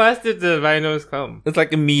 How fast did the rhinos come? It's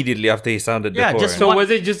like immediately after he sounded Yeah, the horn. just So What- was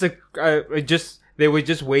it just they were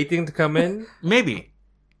just waiting to come in? Maybe.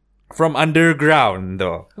 From underground,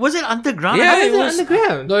 though. Was it underground? Yeah, I Why it is it was-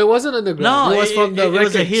 underground? no, it wasn't underground. No, it was from the it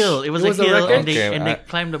was a wreckage. hill. It was a the hill, and wreckage. they Okay,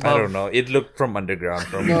 climbed I above. don't know. It looked from underground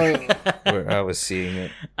from No, where I was seeing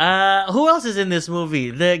it. Who else is in this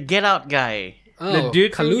movie? The Get Out guy. oh, The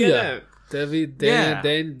dude from Get Kaluuya. Out. Yeah.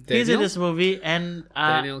 Daniel? He's in this movie, and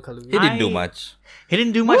Daniel Kaluuya. He didn't do I- much. he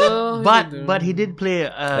didn't do much, What? He but didn't do- but he did play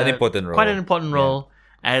An important role. quite an important role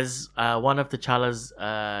as one of T'Challa's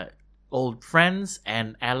old friends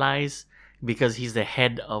and allies, because he's the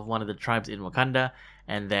head of one of the tribes in Wakanda,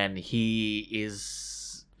 and then he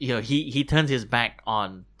is he turns his back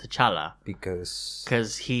on T'Challa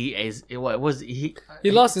because he is what was he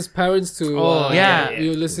He lost his parents to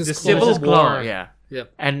Ulysses The Claw. Civil Ulysses War. Claw, yeah.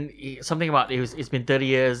 Yep. And something about it's been 30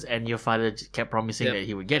 years and your father kept promising Yep. that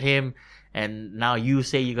he would get him, and now you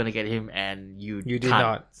say you're gonna get him and you You did can't.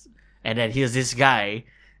 not. And then here's this guy,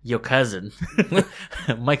 your cousin,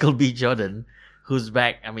 Michael B. Jordan, who's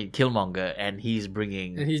back. I mean, Killmonger, and he's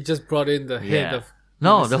bringing And he just brought in the head Yeah. of.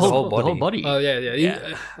 no the whole whole body. Oh yeah.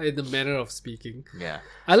 Yeah. In the manner of speaking. Yeah.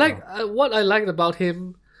 I like what I liked about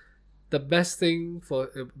him. The best thing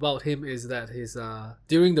about him is that his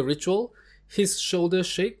during the ritual, his shoulder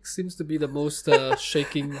shake seems to be the most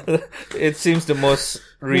shaking. it seems the most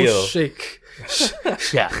real. Most shake.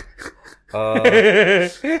 Yeah.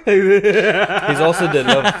 He's also the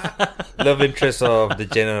love interest of the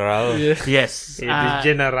general. Yeah. Yes. The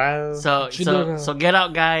General. General. So Get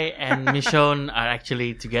Out guy and Michonne are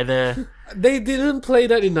actually together. They didn't play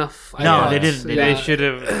that enough. I No, thought. they didn't. They should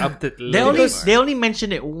have upped it. They only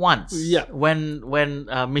mentioned it once. Yeah. When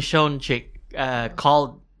Michonne chick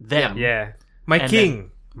called them. Yeah. My And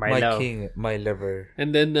king. My love. king, my lover.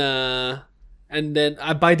 And then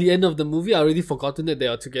by the end of the movie, I already forgotten that they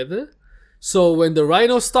are together. So when the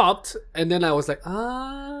rhino stopped, and then I was like,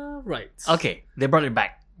 right. Okay, they brought it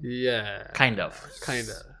back, Yeah. kind of,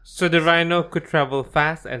 Kinda. So the rhino could travel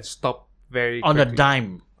fast and stop very on a quickly.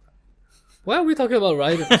 dime. Why are we talking about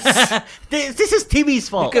rhinos? This is TV's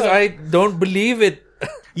fault. Because I don't believe it.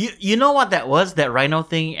 You know what that was? That rhino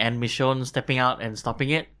thing and Michonne stepping out and stopping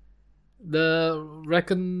it? The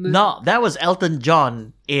reckon. No, that was Elton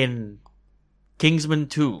John in Kingsman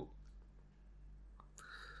 2.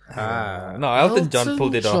 No, Elton John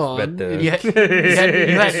pulled it off John better. You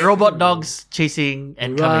had robot dogs chasing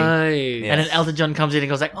and coming. Right. And then Elton John comes in and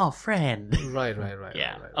goes like, "Oh, friend." Right.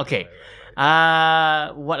 Yeah. right, Okay.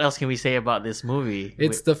 What else can we say about this movie?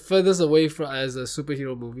 It's the furthest away from as a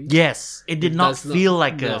superhero movie. Yes, it did not does not- feel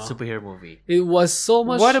like no. a superhero movie. It was so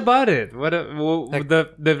much. What about it?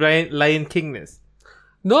 The Lion Kingness?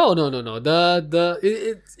 No.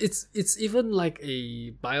 It's even like a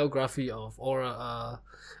biography of or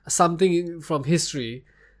something from history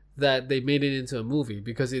that they made it into a movie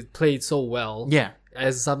because it played so well. Yeah.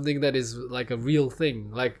 As something that is like a real thing,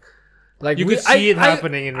 like You could see it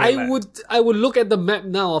happening in real life. I would look at the map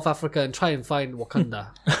now of Africa and try and find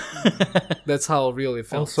Wakanda. That's how real it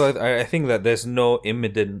felt. Also, I think that there's no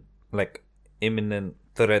imminent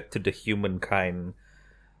threat to the humankind.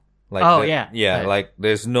 Like Oh, yeah, yeah. Right. like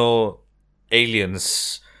there's no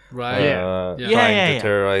aliens. right? Yeah. Yeah. Trying Yeah. to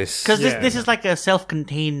terrorize. Because Yeah. this is like a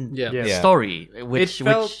self-contained Yeah. Yeah. story, which it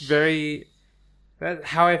felt which very. That's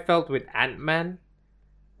how I felt with Ant-Man.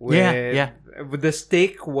 Yeah. The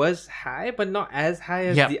stake was high, but not as high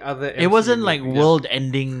as Yeah. the other. it wasn't MCU like movies.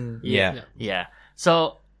 world-ending. yeah. Yeah.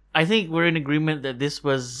 So I think we're in agreement that this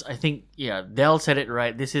was. I think Dell said it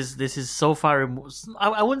right. This is so far removed.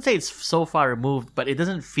 I wouldn't say it's so far removed, but it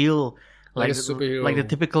doesn't feel Like like a superhero. like the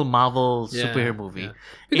typical Marvel Yeah, superhero movie. yeah.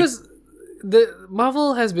 Because the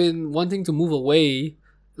Marvel has been wanting to move away,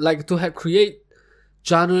 like to have create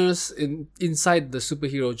genres inside the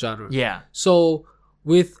superhero genre. Yeah. So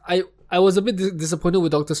with I was a bit disappointed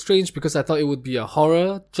with Doctor Strange because I thought it would be a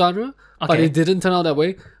horror genre, but Okay. it didn't turn out that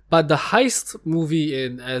way. But the heist movie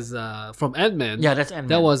from Ant-Man, Yeah, that's Ant-Man.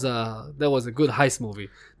 that was a good heist movie.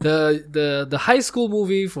 The high school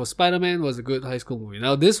movie for Spider-Man was a good high school movie.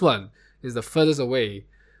 Now this one is the furthest away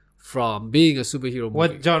from being a superhero movie.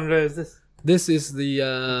 What genre is this? This is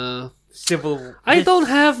the Civil. I don't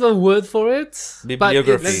have a word for it. but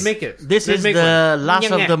Bibliography. Let's make it. This Let's is make the one. Last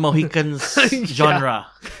Yeah, of yeah. the Mohicans genre.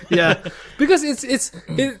 Yeah, because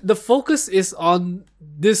the focus is on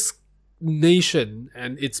this nation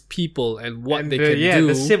and its people and what And they can do.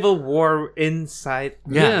 the civil war inside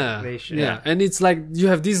yeah, the nation. yeah, and it's like you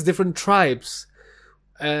have these different tribes,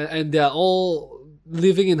 and they are all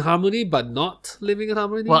living in harmony, but not living in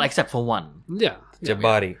harmony. Well, except for one. yeah,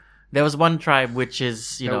 Jabari. There was one tribe which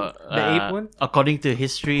is, The ape one? according to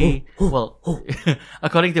history,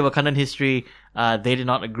 according to Wakandan history, they did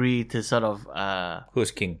not agree to sort of,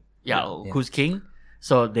 Who's king? who's king.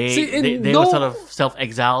 So they See, they were sort of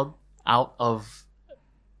self-exiled out of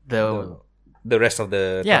the The rest of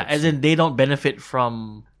the as in they don't benefit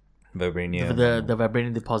from Vibranium. the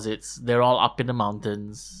vibranium deposits. They're all up in the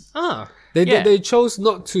mountains. They chose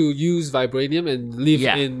not to use vibranium and live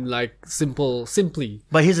Yeah. in like simply.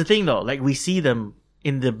 But here's the thing, though. Like, we see them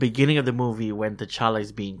in the beginning of the movie when T'Challa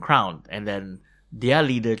is being crowned, and then their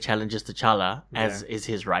leader challenges T'Challa, as is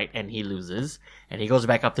his right, and he loses, and he goes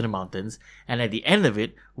back up to the mountains. And at the end of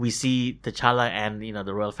it, we see T'Challa and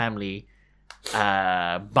the royal family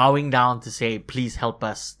bowing down to say, "Please help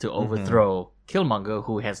us to overthrow Killmonger,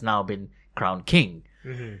 who has now been crowned king."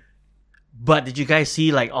 But did you guys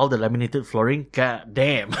see like all the laminated flooring? God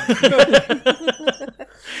damn!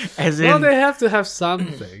 Well, they have to have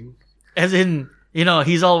something. As in,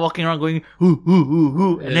 he's all walking around going, "Ooh, ooh, ooh,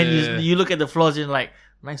 ooh," and then Yeah. you look at the floors and you're like,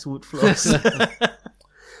 nice wood floors.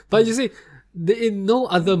 But you see, in no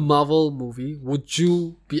other Marvel movie would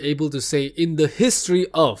you be able to say in the history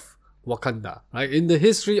of Wakanda, right? In the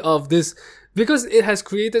history of this, because it has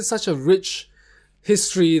created such a rich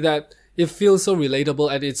history that it feels so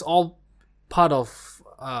relatable, and it's all part of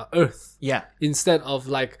Earth Yeah. instead of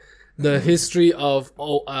like the history of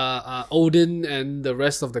Odin and the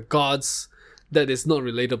rest of the gods that is not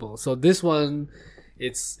relatable. So this one,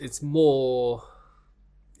 it's more.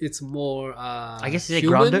 It's more. I guess you say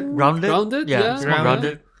human? grounded. Yeah, it's more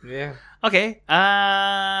grounded. Yeah. Okay.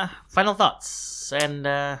 Final thoughts, and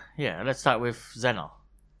let's start with Zeno.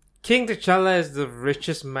 King T'Challa is the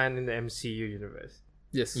richest man in the MCU universe.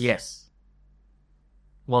 Yes. Yes.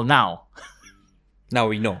 Well, now Now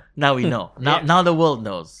we know. we know. Now the world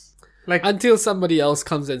knows. Like, Until somebody else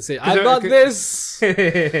comes and say, "I there- got c- this."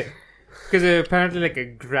 because apparently, like a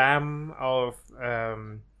gram of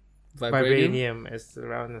vibranium is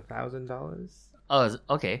around $1,000, Oh,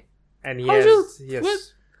 okay. and he How has you- yes. what?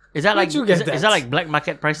 Is that Where'd like you get is that? that like black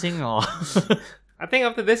market pricing or? I think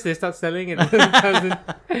after this they start selling it. And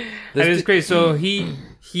it's great. So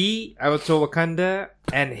so Wakanda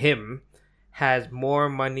and him has more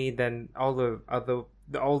money than all the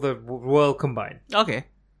world combined, Okay.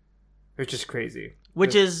 which is crazy.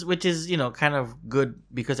 Which is kind of good,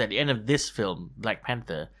 because at the end of this film, Black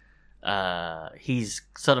Panther, he's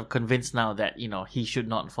sort of convinced now that he should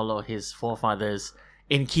not follow his forefathers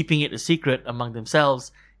in keeping it a secret among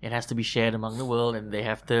themselves. It has to be shared among the world, and they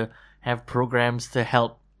have to have programs to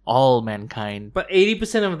help all mankind. But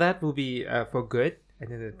 80% of that will be for good, and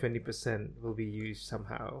then the 20% will be used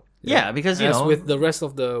somehow. Yeah, because As with the rest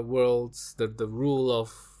of the world's, the rule of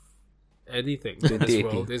anything in this 20-80.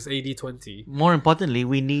 world is 80-20. more importantly,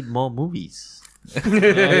 we need more movies.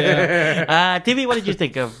 Yeah. TV, what did you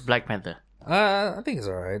think of Black Panther? I think it's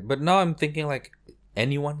alright. But now I'm thinking like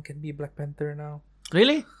anyone can be Black Panther now.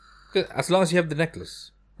 Really? 'Cause as long as you have the necklace.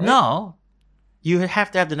 Right? No. You have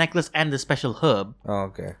to have the necklace and the special herb. Oh,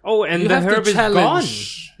 okay. Oh, and You the have herb to is gone.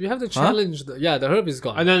 challenge. You have to challenge. The herb is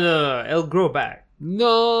gone. No. It'll grow back.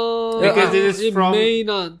 No, Because it is it from- may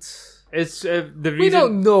not. It's the reason. We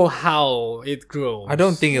don't know how it grows. I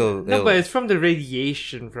don't think it'll. No, but it's from the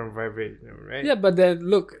radiation from vibranium, right? Yeah, but then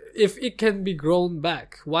look, if it can be grown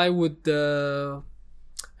back, why would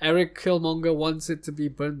Eric Killmonger wants it to be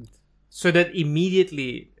burned? So that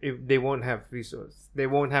immediately, if they won't have resource, they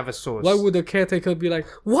won't have a source. Why would the caretaker be like,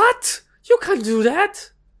 "What? You can't do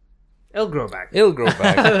that." It'll grow back? It'll grow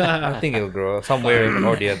back. I think it'll grow somewhere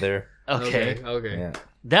or the other. Okay. Okay. Yeah.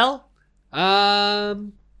 Del?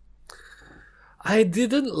 I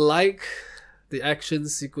didn't like the action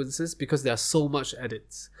sequences because there are so much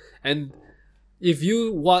edits. And if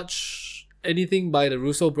you watch anything by the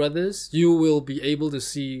Russo brothers, you will be able to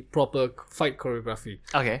see proper fight choreography.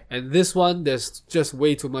 Okay. And this one, there's just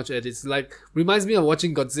way too much edits. Like, reminds me of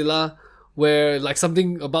watching Godzilla, where like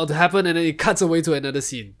something about to happen and then it cuts away to another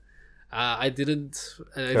scene. I didn't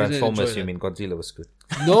enjoy Transformers, that. you mean? Godzilla was good.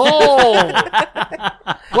 No!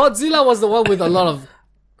 Godzilla was the one with a lot of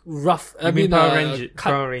rough. I mean, Power Rangers.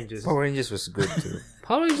 Power Rangers was good too.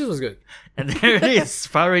 Power Rangers was good. And there it is.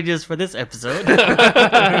 Power Rangers for this episode.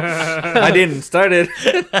 I didn't start it.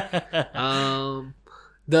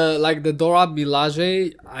 The Dora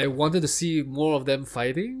Milaje, I wanted to see more of them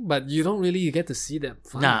fighting, but you don't really get to see them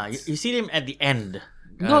fight. Nah, you see them at the end.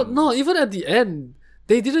 No, even at the end,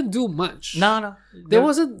 they didn't do much. No. There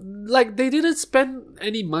wasn't, like, they didn't spend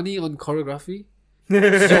any money on choreography.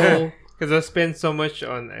 So, Because I spent so much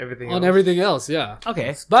on everything on else. everything else, yeah.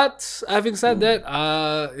 Okay. But having said that,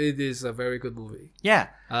 it is a very good movie. Yeah.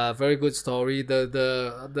 Very good story.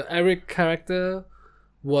 The Eric character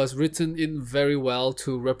was written in very well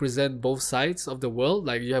to represent both sides of the world.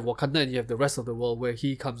 Like, you have Wakanda and you have the rest of the world where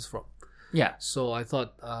he comes from. Yeah. So I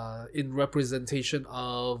thought, in representation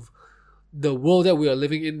of the world that we are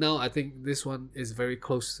living in now, I think this one is very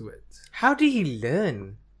close to it. How did he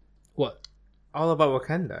learn What? all about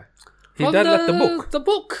Wakanda? He From did like the book. The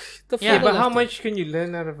book. The Yeah, film But how after. much can you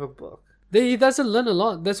learn out of a book? He doesn't learn a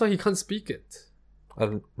lot. That's why he can't speak it.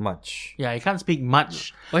 Much. Yeah, he can't speak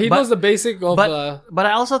much. But he knows the basic of... But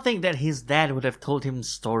I also think that his dad would have told him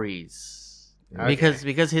stories. Okay.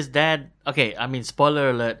 Because his dad... Okay, I mean, spoiler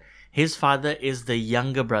alert. His father is the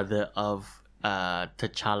younger brother of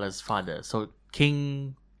T'Challa's father. So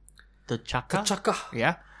King... T'Chaka. Chaka.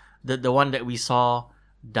 Yeah, the one that we saw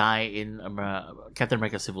die in Captain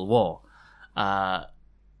America: Civil War.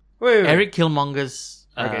 Wait. Eric Killmonger's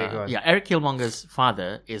Okay, go on. Eric Killmonger's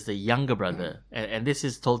father is the younger brother, and this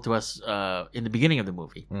is told to us in the beginning of the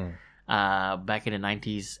movie, back in the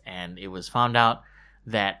 90s, and it was found out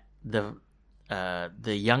that the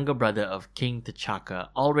younger brother of King T'Chaka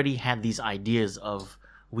already had these ideas of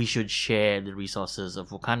we should share the resources of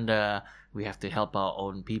Wakanda. We have to help our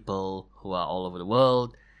own people who are all over the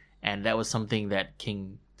world, and that was something that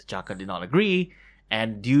King T'Chaka did not agree.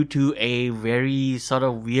 And due to a very sort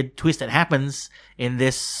of weird twist that happens in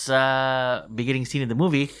this beginning scene in the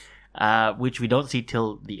movie, which we don't see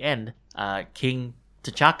till the end, King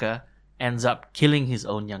T'Chaka ends up killing his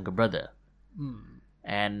own younger brother.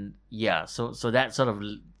 And yeah, so that sort of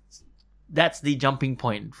that's the jumping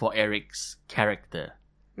point for Eric's character.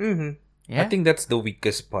 Mm-hmm. Yeah, I think that's the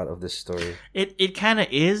weakest part of the story. it kind of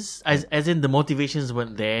is, as in the motivations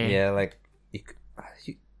weren't there. Yeah, like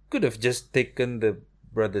you could have just taken the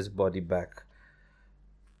brother's body back.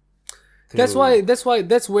 That's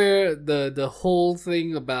where the whole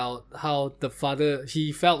thing about how the father,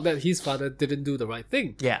 he felt that his father didn't do the right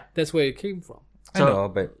thing. Yeah. That's where it came from. I know,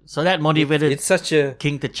 but So that motivated it's such a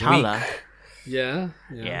King T'Challa. weak- Yeah.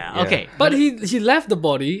 Yeah. Okay. But he left the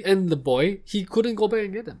body and the boy, he couldn't go back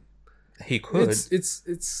and get him. He could.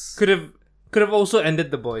 It's Could have also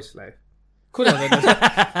ended the boy's life. could have ended.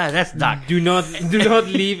 That's dark. Do not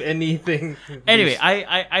leave anything. Anyway,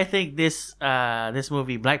 I think this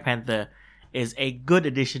movie Black Panther is a good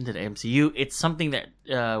addition to the MCU. It's something that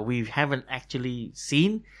we haven't actually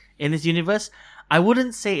seen in this universe. I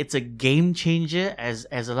wouldn't say it's a game changer as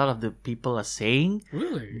a lot of the people are saying,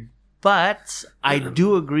 Really? but I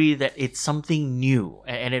do agree that it's something new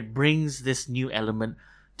and it brings this new element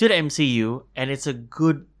to the MCU, and it's a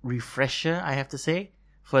good refresher, I have to say,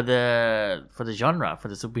 for the genre, for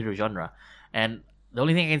the superhero genre. And the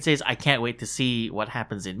only thing I can say is I can't wait to see what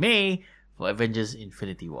happens in May for Avengers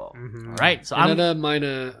Infinity War. All right, so Another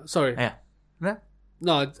minor, sorry. yeah.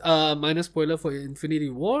 No, minor spoiler for Infinity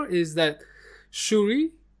War is that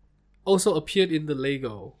Shuri also appeared in the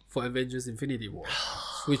Lego for Avengers Infinity War,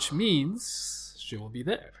 which means she will be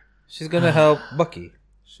there. She's gonna help Bucky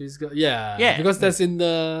She's got Yeah. because that's in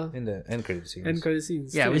the in the end credit scenes. end credit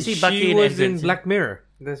scenes. Yeah, too. we see She Bucky was in Endgame. Black Mirror.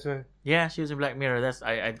 That's right. Yeah, she was in Black Mirror. That's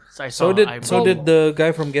I saw. So did the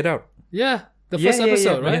guy from Get Out. Yeah, the first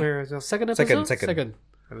episode, Black right? Mirror as well. Second episode. Second.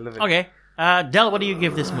 I love it. Okay, Del, what do you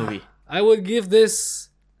give this movie? I would give this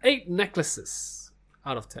 8 necklaces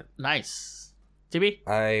out of 10. Nice, Tibi.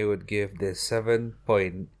 I would give this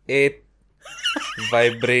 7.8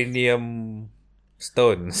 vibranium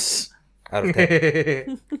stones out of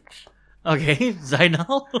 10. Okay,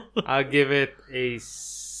 Zainal. I'll give it a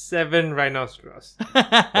 7 rhinoceros.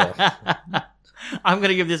 I'm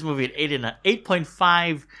gonna give this movie an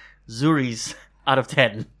 8.5 Zuris out of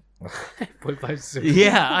 10. 0.50.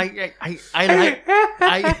 Yeah, I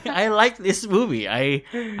like this movie. I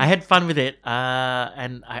had fun with it,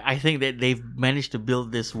 and I think that they've managed to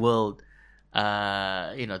build this world,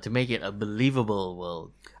 to make it a believable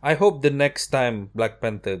world. I hope the next time Black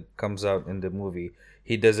Panther comes out in the movie,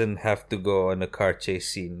 he doesn't have to go on a car chase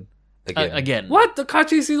scene again. Again, What? The car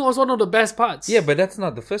chase scene was one of the best parts. Yeah, but that's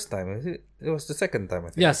not the first time. Is it? It was the second time, I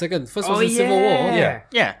think. Yeah, second. First Oh, was in Civil War. Yeah.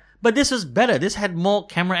 Yeah, but this was better. This had more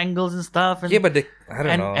camera angles and stuff. And, Yeah, but I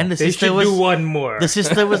don't know. and the They sister should was do one more. the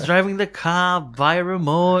sister was driving the car via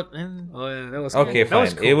remote. And Oh yeah, that was Okay, cool. fine.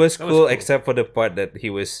 was cool. It was That was cool, cool. except for the part that he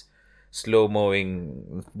was slow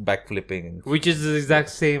mowing, backflipping. Which is the exact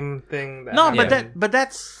same thing. That no, but happened.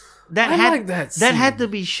 that I had like that that had scene. to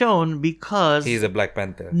be shown because He's a Black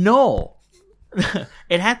Panther. no,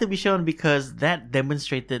 it had to be shown because that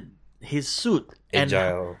demonstrated his suit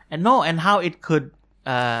Agile. and how it could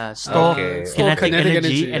store Okay. kinetic, Kinetic energy,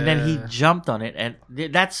 energy, and then he yeah. jumped on it, and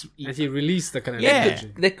that's And he released the kinetic Yeah.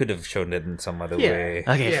 energy. They could have shown it in some other Yeah. way.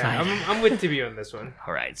 okay. yeah, Fine. I'm with TV on this one.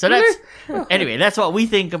 All right, so that's anyway. That's what we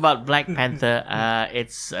think about Black Panther.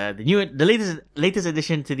 It's the latest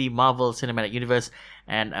addition to the Marvel Cinematic Universe,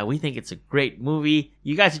 and we think it's a great movie.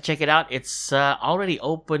 You guys should check it out. It's already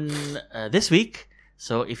open this week,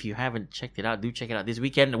 so if you haven't checked it out, do check it out this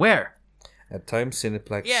weekend. Where? At times,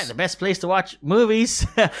 Cineplex. Yeah, the best place to watch movies.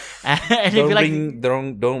 And if you like,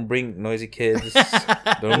 Don't bring noisy kids.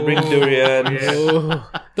 Don't bring durians. Oh.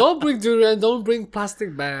 Don't bring durian. Don't bring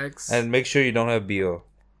plastic bags. And make sure you don't have BO.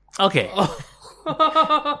 okay.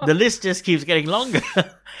 The list just keeps getting longer.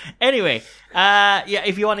 Anyway,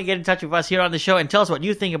 if you want to get in touch with us here on the show and tell us what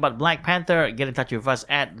you think about Black Panther, get in touch with us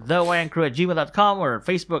at thewayancrew@gmail.com or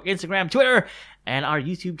Facebook, Instagram, Twitter, and our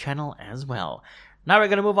YouTube channel as well. Now we're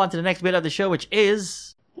gonna move on to the next bit of the show, which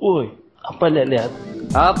is 喂，apa lihat-lihat?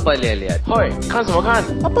 Apa lihat-lihat? Hoi, 看什么看？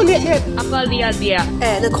 Apa lihat-lihat? Apa lihat-lihat?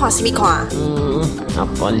 你看什么看？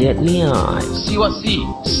 Apa lihat-lihat? See what see?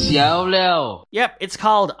 笑了。 Yep, it's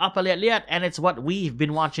called Apa Liat Liat, and it's what we've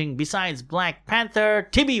been watching besides Black Panther.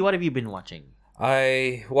 Tibi, what have you been watching?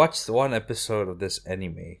 I watched one episode of this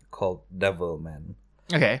anime called Devilman.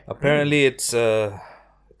 Okay. Apparently, it's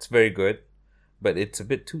very good, but it's a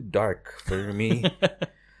bit too dark for me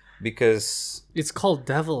because It's called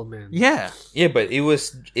Devil, man. Yeah. yeah, but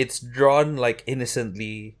it's drawn like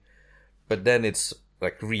innocently, but then it's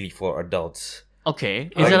like really for adults. Okay.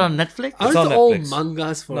 Is it on Netflix? Aren't on all Netflix.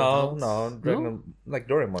 mangas for adults? Like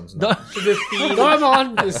Doraemon's. No. So the theme, Doraemon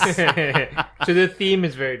is... so the theme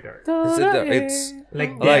is very dark. It's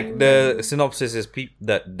like the synopsis is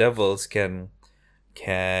that devils can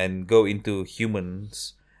go into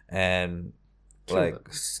humans and like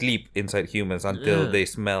sleep inside humans until they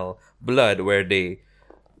smell blood, where they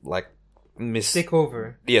like Take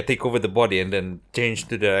over. take over the body and then change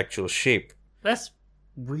to the actual shape. That's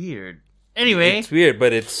weird. Anyway. It's weird,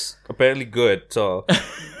 but it's apparently good. So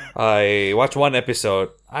I watched one episode.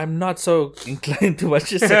 I'm not so inclined to watch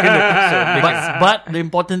the second episode. Because But the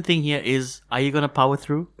important thing here is, are you gonna power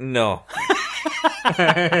through? no.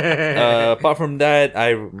 Apart from that,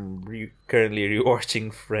 I'm currently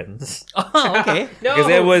rewatching Friends. Oh, okay. No,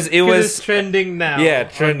 Because it was it's trending now.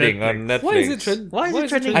 trending on Netflix. Why is it trending? Why is it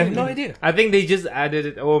trending? I have no idea. I think they just added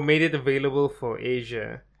it or made it available for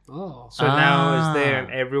Asia. Oh. So now it's there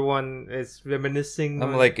and everyone is reminiscing.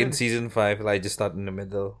 I'm on like in Friends. season 5. I just started in the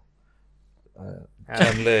middle.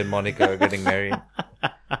 Chandler and Monica are getting married.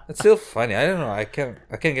 It's still funny. I don't know. I can't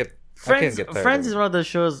get. I can't get tired Friends of is it. one of those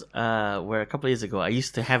shows where a couple of years ago I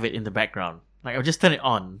used to have it in the background. Like I would just turn it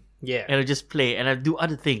on Yeah. and it would just play, and I'd do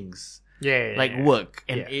other things Yeah. like work,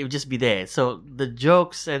 and Yeah. it would just be there. So the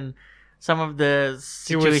jokes and some of the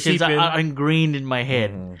situations seep in. are ingrained in my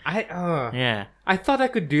head. Yeah. I thought I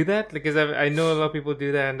could do that because I know a lot of people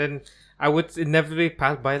do that, and then I would inevitably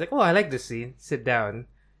pass by like, oh, I like this scene. Sit down,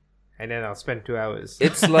 and then I'll spend 2 hours.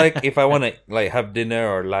 It's like if I want to like have dinner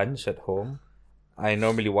or lunch at home, I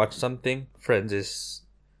normally watch something. Friends is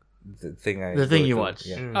the thing I The thing go you to. watch.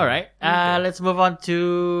 Yeah. All right. Let's move on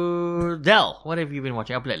to Del. What have you been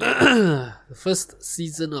watching? Up lately? The first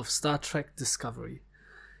season of Star Trek Discovery.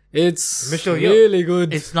 It's Michelle Yeoh. really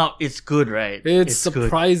good. It's not. It's good, right? It's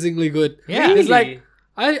good. surprisingly good. Yeah. It's Really?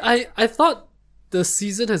 like I thought the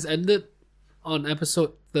season has ended on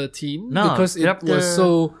episode 13 No, because they're it up was to-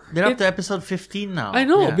 so. They're up it- to episode 15 now. I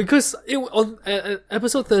know Yeah. because it on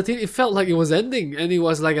episode 13 it felt like it was ending and it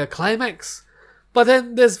was like a climax, but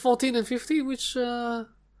then there's 14 and 15 which I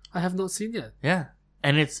have not seen yet. Yeah.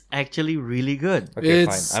 And it's actually really good. Okay,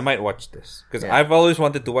 It's- fine. I might watch this because Yeah. I've always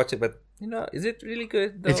wanted to watch it, but is it really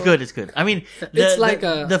good? Though? It's good. It's good. I mean, It's like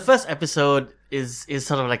the first episode is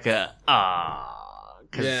sort of like a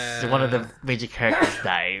because Yeah. one of the major characters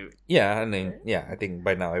die. Yeah, I mean, I think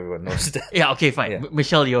by now everyone knows that. Yeah. Okay. Fine. Yeah.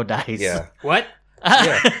 Michelle Yeoh dies. Yeah, What?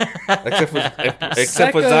 except for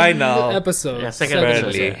Second Zainal. episode. Yeah, second episode.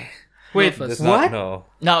 Apparently, yeah. Wait, Not does first. not what? know.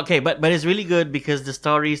 No. Okay. But it's really good because the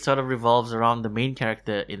story sort of revolves around the main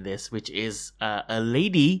character in this, which is a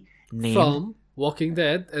lady named, From Walking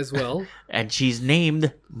Dead as well. and she's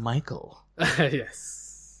named Michael. Yes.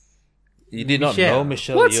 You did not Michelle. know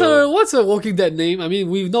Michelle What's Yeoh? her Walking Dead name? I mean,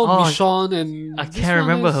 we've known Oh, Michonne and I this can't one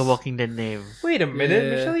remember is- her Walking Dead name. Wait a minute.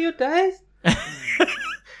 Yeah. Michelle Yeoh dies?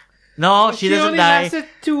 No, she doesn't only die. lasted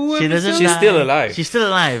 2 She doesn't. episodes? She's die. still alive. She's still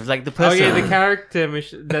alive. Like the Oh person. yeah, the character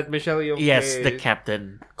that Michelle Yeoh Yes, the plays.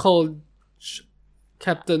 captain. called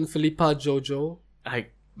Captain Philippa Jojo. I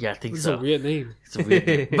think It's so. a weird name. It's a weird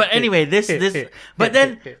name. But anyway, this. But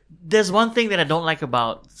then there's one thing that I don't like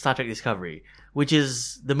about Star Trek Discovery, which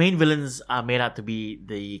is the main villains are made out to be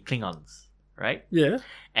the Klingons, right? Yeah.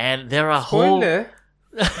 And there are whole Spoiler.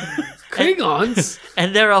 Klingons.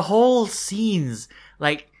 and there are whole scenes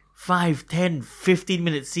like 5, 10,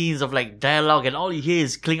 15-minute scenes of like dialogue, and all you hear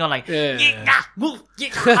is Klingon like Yeah. "Yeah, move,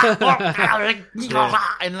 yeah,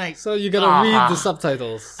 and like So you gotta read the Ah.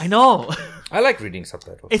 subtitles. I know. I like reading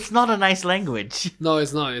subtitles. It's not a nice language. No,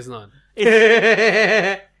 it's not. It's not.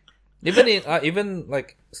 Even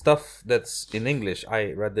like stuff that's in English,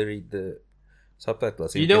 I rather read the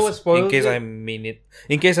subtitles. You know what spoils in case it? I mean it,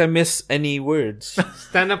 in case I miss any words.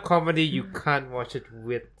 Stand-up comedy, you can't watch it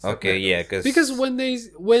with Okay, yeah, Because when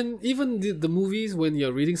even the movies, when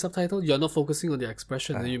you're reading subtitles, you're not focusing on the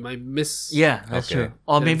expression, and you might miss. Yeah, that's Okay. true.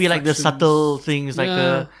 Or The maybe like the inflections. subtle things, like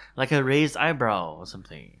Yeah. a raised eyebrow or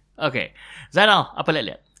something. Okay, Zainal, apa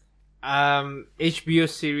lihat? HBO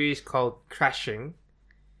series called Crashing.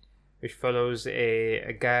 which follows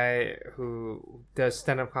a guy who does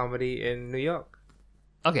stand-up comedy in New York.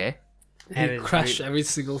 Okay. He it's crashed really every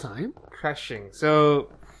single time. crashing. So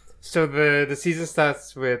the season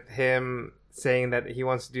starts with him saying that he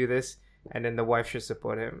wants to do this, and then the wife should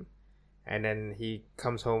support him. And then he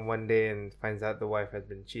comes home one day and finds out the wife has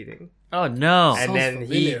been cheating. Oh no. And Sounds then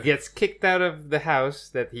familiar. he gets kicked out of the house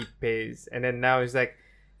that he pays. And then now he's like,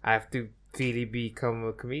 I have to really become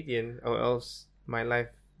a comedian or else my life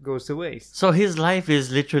goes to waste. So his life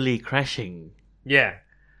is literally crashing. Yeah.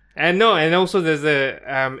 And also there's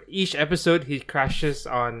each episode he crashes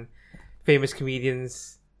on famous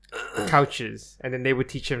comedians' couches. And then they would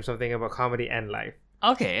teach him something about comedy and life.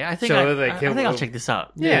 Okay, I think So, I like, think I'll check this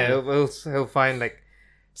out. Yeah, he'll find like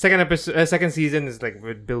second season is like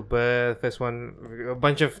with Bill Burr. First one, a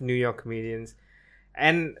bunch of New York comedians.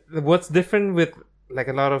 And what's different with like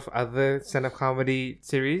a lot of other stand-up comedy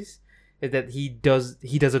series is that he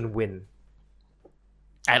doesn't win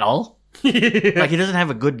At all? Like he doesn't have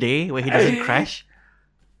a good day where he doesn't crash?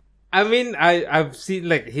 I mean, I've seen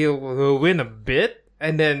like he'll win a bit,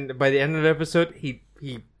 and then by the end of the episode, he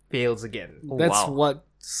fails again. That's Wow.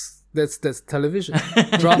 that's television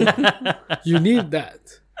drama. You need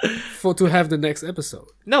that to have the next episode.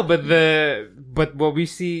 No, but what we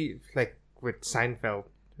see like with Seinfeld,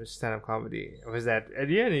 with stand-up comedy, was that at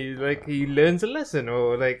the end he learns a lesson,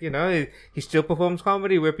 or like he still performs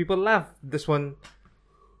comedy where people laugh. This one,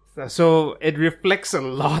 so it reflects a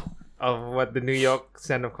lot of what the New York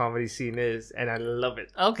stand-up comedy scene is, and I love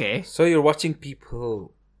it. Okay. So you're watching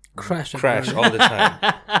people Crash all the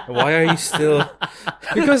time. Why are you still?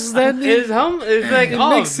 because then It's like It oh,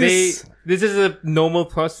 makes this- this is a normal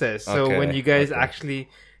process. So Okay, when you guys okay. actually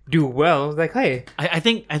do well, it's like hey, I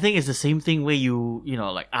think it's the same thing where you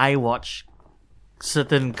know, like I watch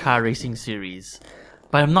certain car racing series,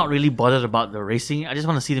 but I'm not really bothered about the racing. I just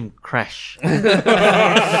want to see them crash.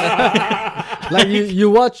 like you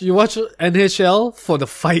watch NHL for the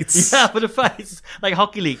fights. Yeah, for the fights, like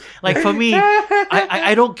Hockey League. Like for me,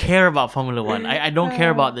 I don't care about Formula One. I don't care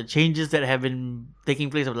about the changes that have been taking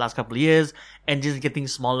place over the last couple of years and just getting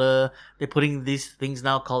smaller. They're putting these things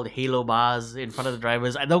now called halo bars in front of the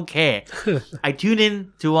drivers. I don't care. I tune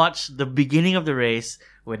in to watch the beginning of the race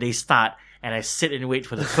where they start, and I sit and wait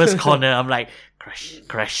for the first corner. I'm like, crash,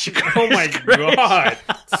 crash, crash. oh my god.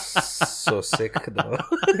 So sick though.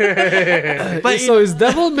 But So is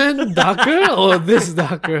Devilman darker or this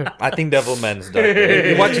darker? I think Devilman's darker. If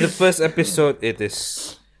you watch the first episode, it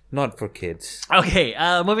is not for kids. Okay,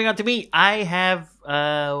 moving on to me. I have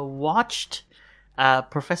watched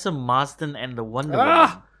Professor Marsden and the Wonder Woman.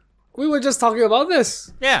 Ah, we were just talking about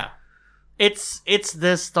this. Yeah. It's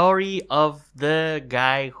the story of the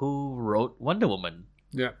guy who wrote Wonder Woman.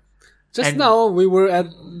 Yeah. Just And- now we were at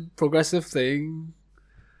progressive thing.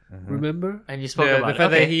 Remember? And you spoke The about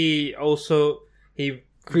fact it. Okay. that he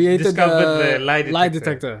Created discovered the the lie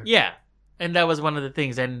detector. Yeah. And that was one of the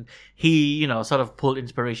things. And he, sort of pulled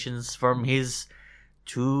inspirations from his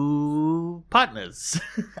two partners,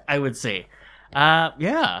 I would say.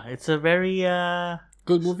 Yeah, it's a very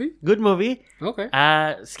Good movie? good movie. Okay.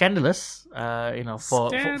 Scandalous,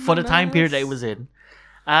 for the time period that it was in.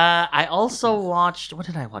 I also watched. What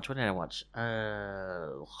did I watch?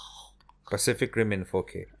 Pacific Rim in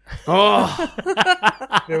 4K. Oh,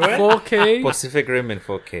 What? 4K. Pacific Rim in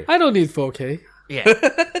 4K. I don't need 4K. Yeah,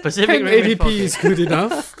 Pacific Rim in 1080p 4K. is good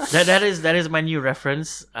enough. That is my new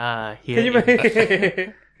reference. Here. Can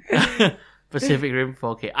you in Pacific Rim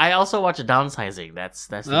 4K. I also watched Downsizing. That's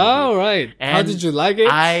the All movie. right. How And did you like it?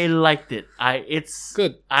 I liked it. It's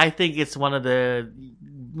Good. I think it's one of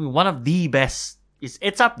the best.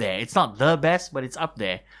 It's up there. It's not the best, but it's up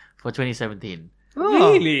there for 2017.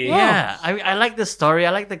 Oh, Really? wow. Yeah, I like the story. I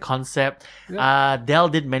like the concept. Dell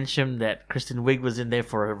did mention that Kristen Wiig was in there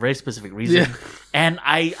for a very specific reason, Yeah. and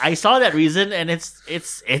I saw that reason, and it's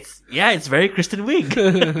very Kristen Wiig.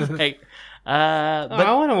 Like, I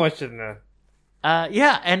want to watch it now.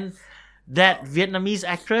 yeah, and that Vietnamese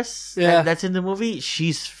actress Yeah. that's in the movie,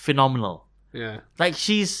 she's phenomenal. Yeah. Like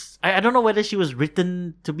I don't know whether she was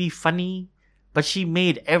written to be funny, but she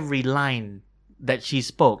made every line that she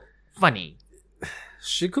spoke funny.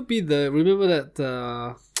 She could be remember that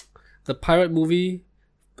the pirate movie,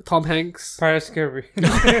 Tom Hanks? Pirates of the Caribbean.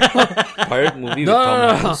 Pirate movie No, with Tom no,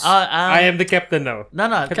 no. Hanks. I am the captain now. No,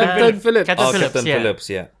 Captain Phillips. Captain Oh, Phillips, Captain yeah. Phillips,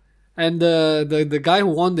 yeah. And the guy who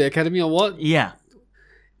won the Academy Award, Yeah.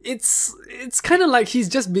 it's kind of like he's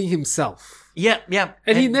just being himself. Yeah.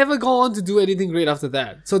 And he never go on to do anything great after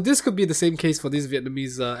that. So this could be the same case for this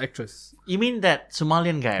Vietnamese actress. You mean that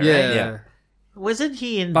Somalian guy, Yeah. right? Yeah. Wasn't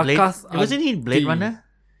he in Bakath Blade? Wasn't he in Blade Adi. Runner?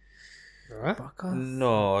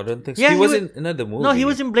 No, I don't think so. Yeah, he he was wa- in another movie. No, he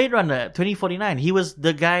was in Blade Runner 2049. He was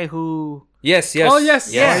the guy who Yes, yes. Oh,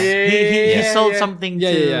 yes. yeah, he yeah, sold yeah. something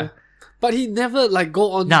Yeah, to yeah, yeah. But he never like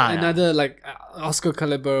go on Nah, another like Oscar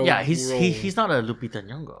caliber. Yeah, he's role. he's not a Lupita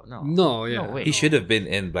Nyong'o. No. No, yeah. No way. He should have been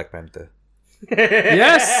in Black Panther.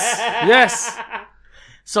 Yes, yes.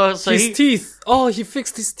 So His he teeth. Oh, he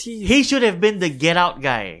fixed his teeth. he should have been the Get Out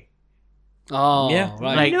guy. Oh, Yeah.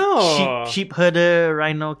 right. Like No. sheep herder,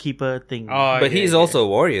 rhino keeper thing. Oh, But yeah, he's yeah. also a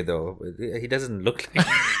warrior, though. He doesn't look like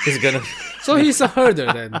he's gonna. So he's a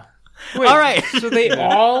herder then. Wait, All right. So they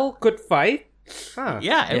all could fight? Huh.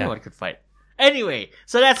 Yeah, everyone could fight. Anyway,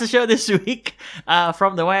 so that's the show this week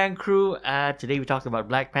from the Wayang crew. Today we talked about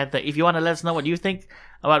Black Panther. If you want to let us know what you think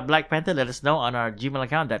about Black Panther, let us know on our Gmail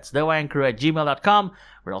account. That's thewayangcrew@gmail.com.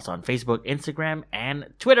 We're also on Facebook, Instagram, and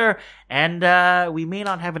Twitter. And we may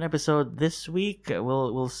not have an episode this week.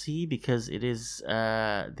 We'll see because it is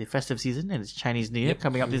the festive season and it's Chinese New Year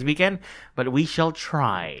coming up this weekend. But we shall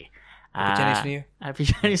try. Happy Chinese New Year. Happy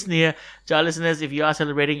Chinese New Year to our listeners. If you are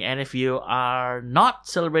celebrating and if you are not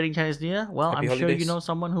celebrating Chinese New Year, well, Happy I'm sure holidays. you know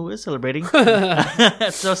someone who is celebrating.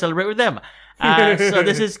 So celebrate with them. So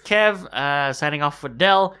this is Kev signing off for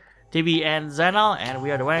Del, Tibi, and Zainal, and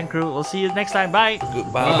we are the Wang Crew. We'll see you next time. Bye.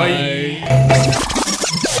 Goodbye.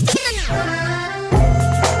 Bye.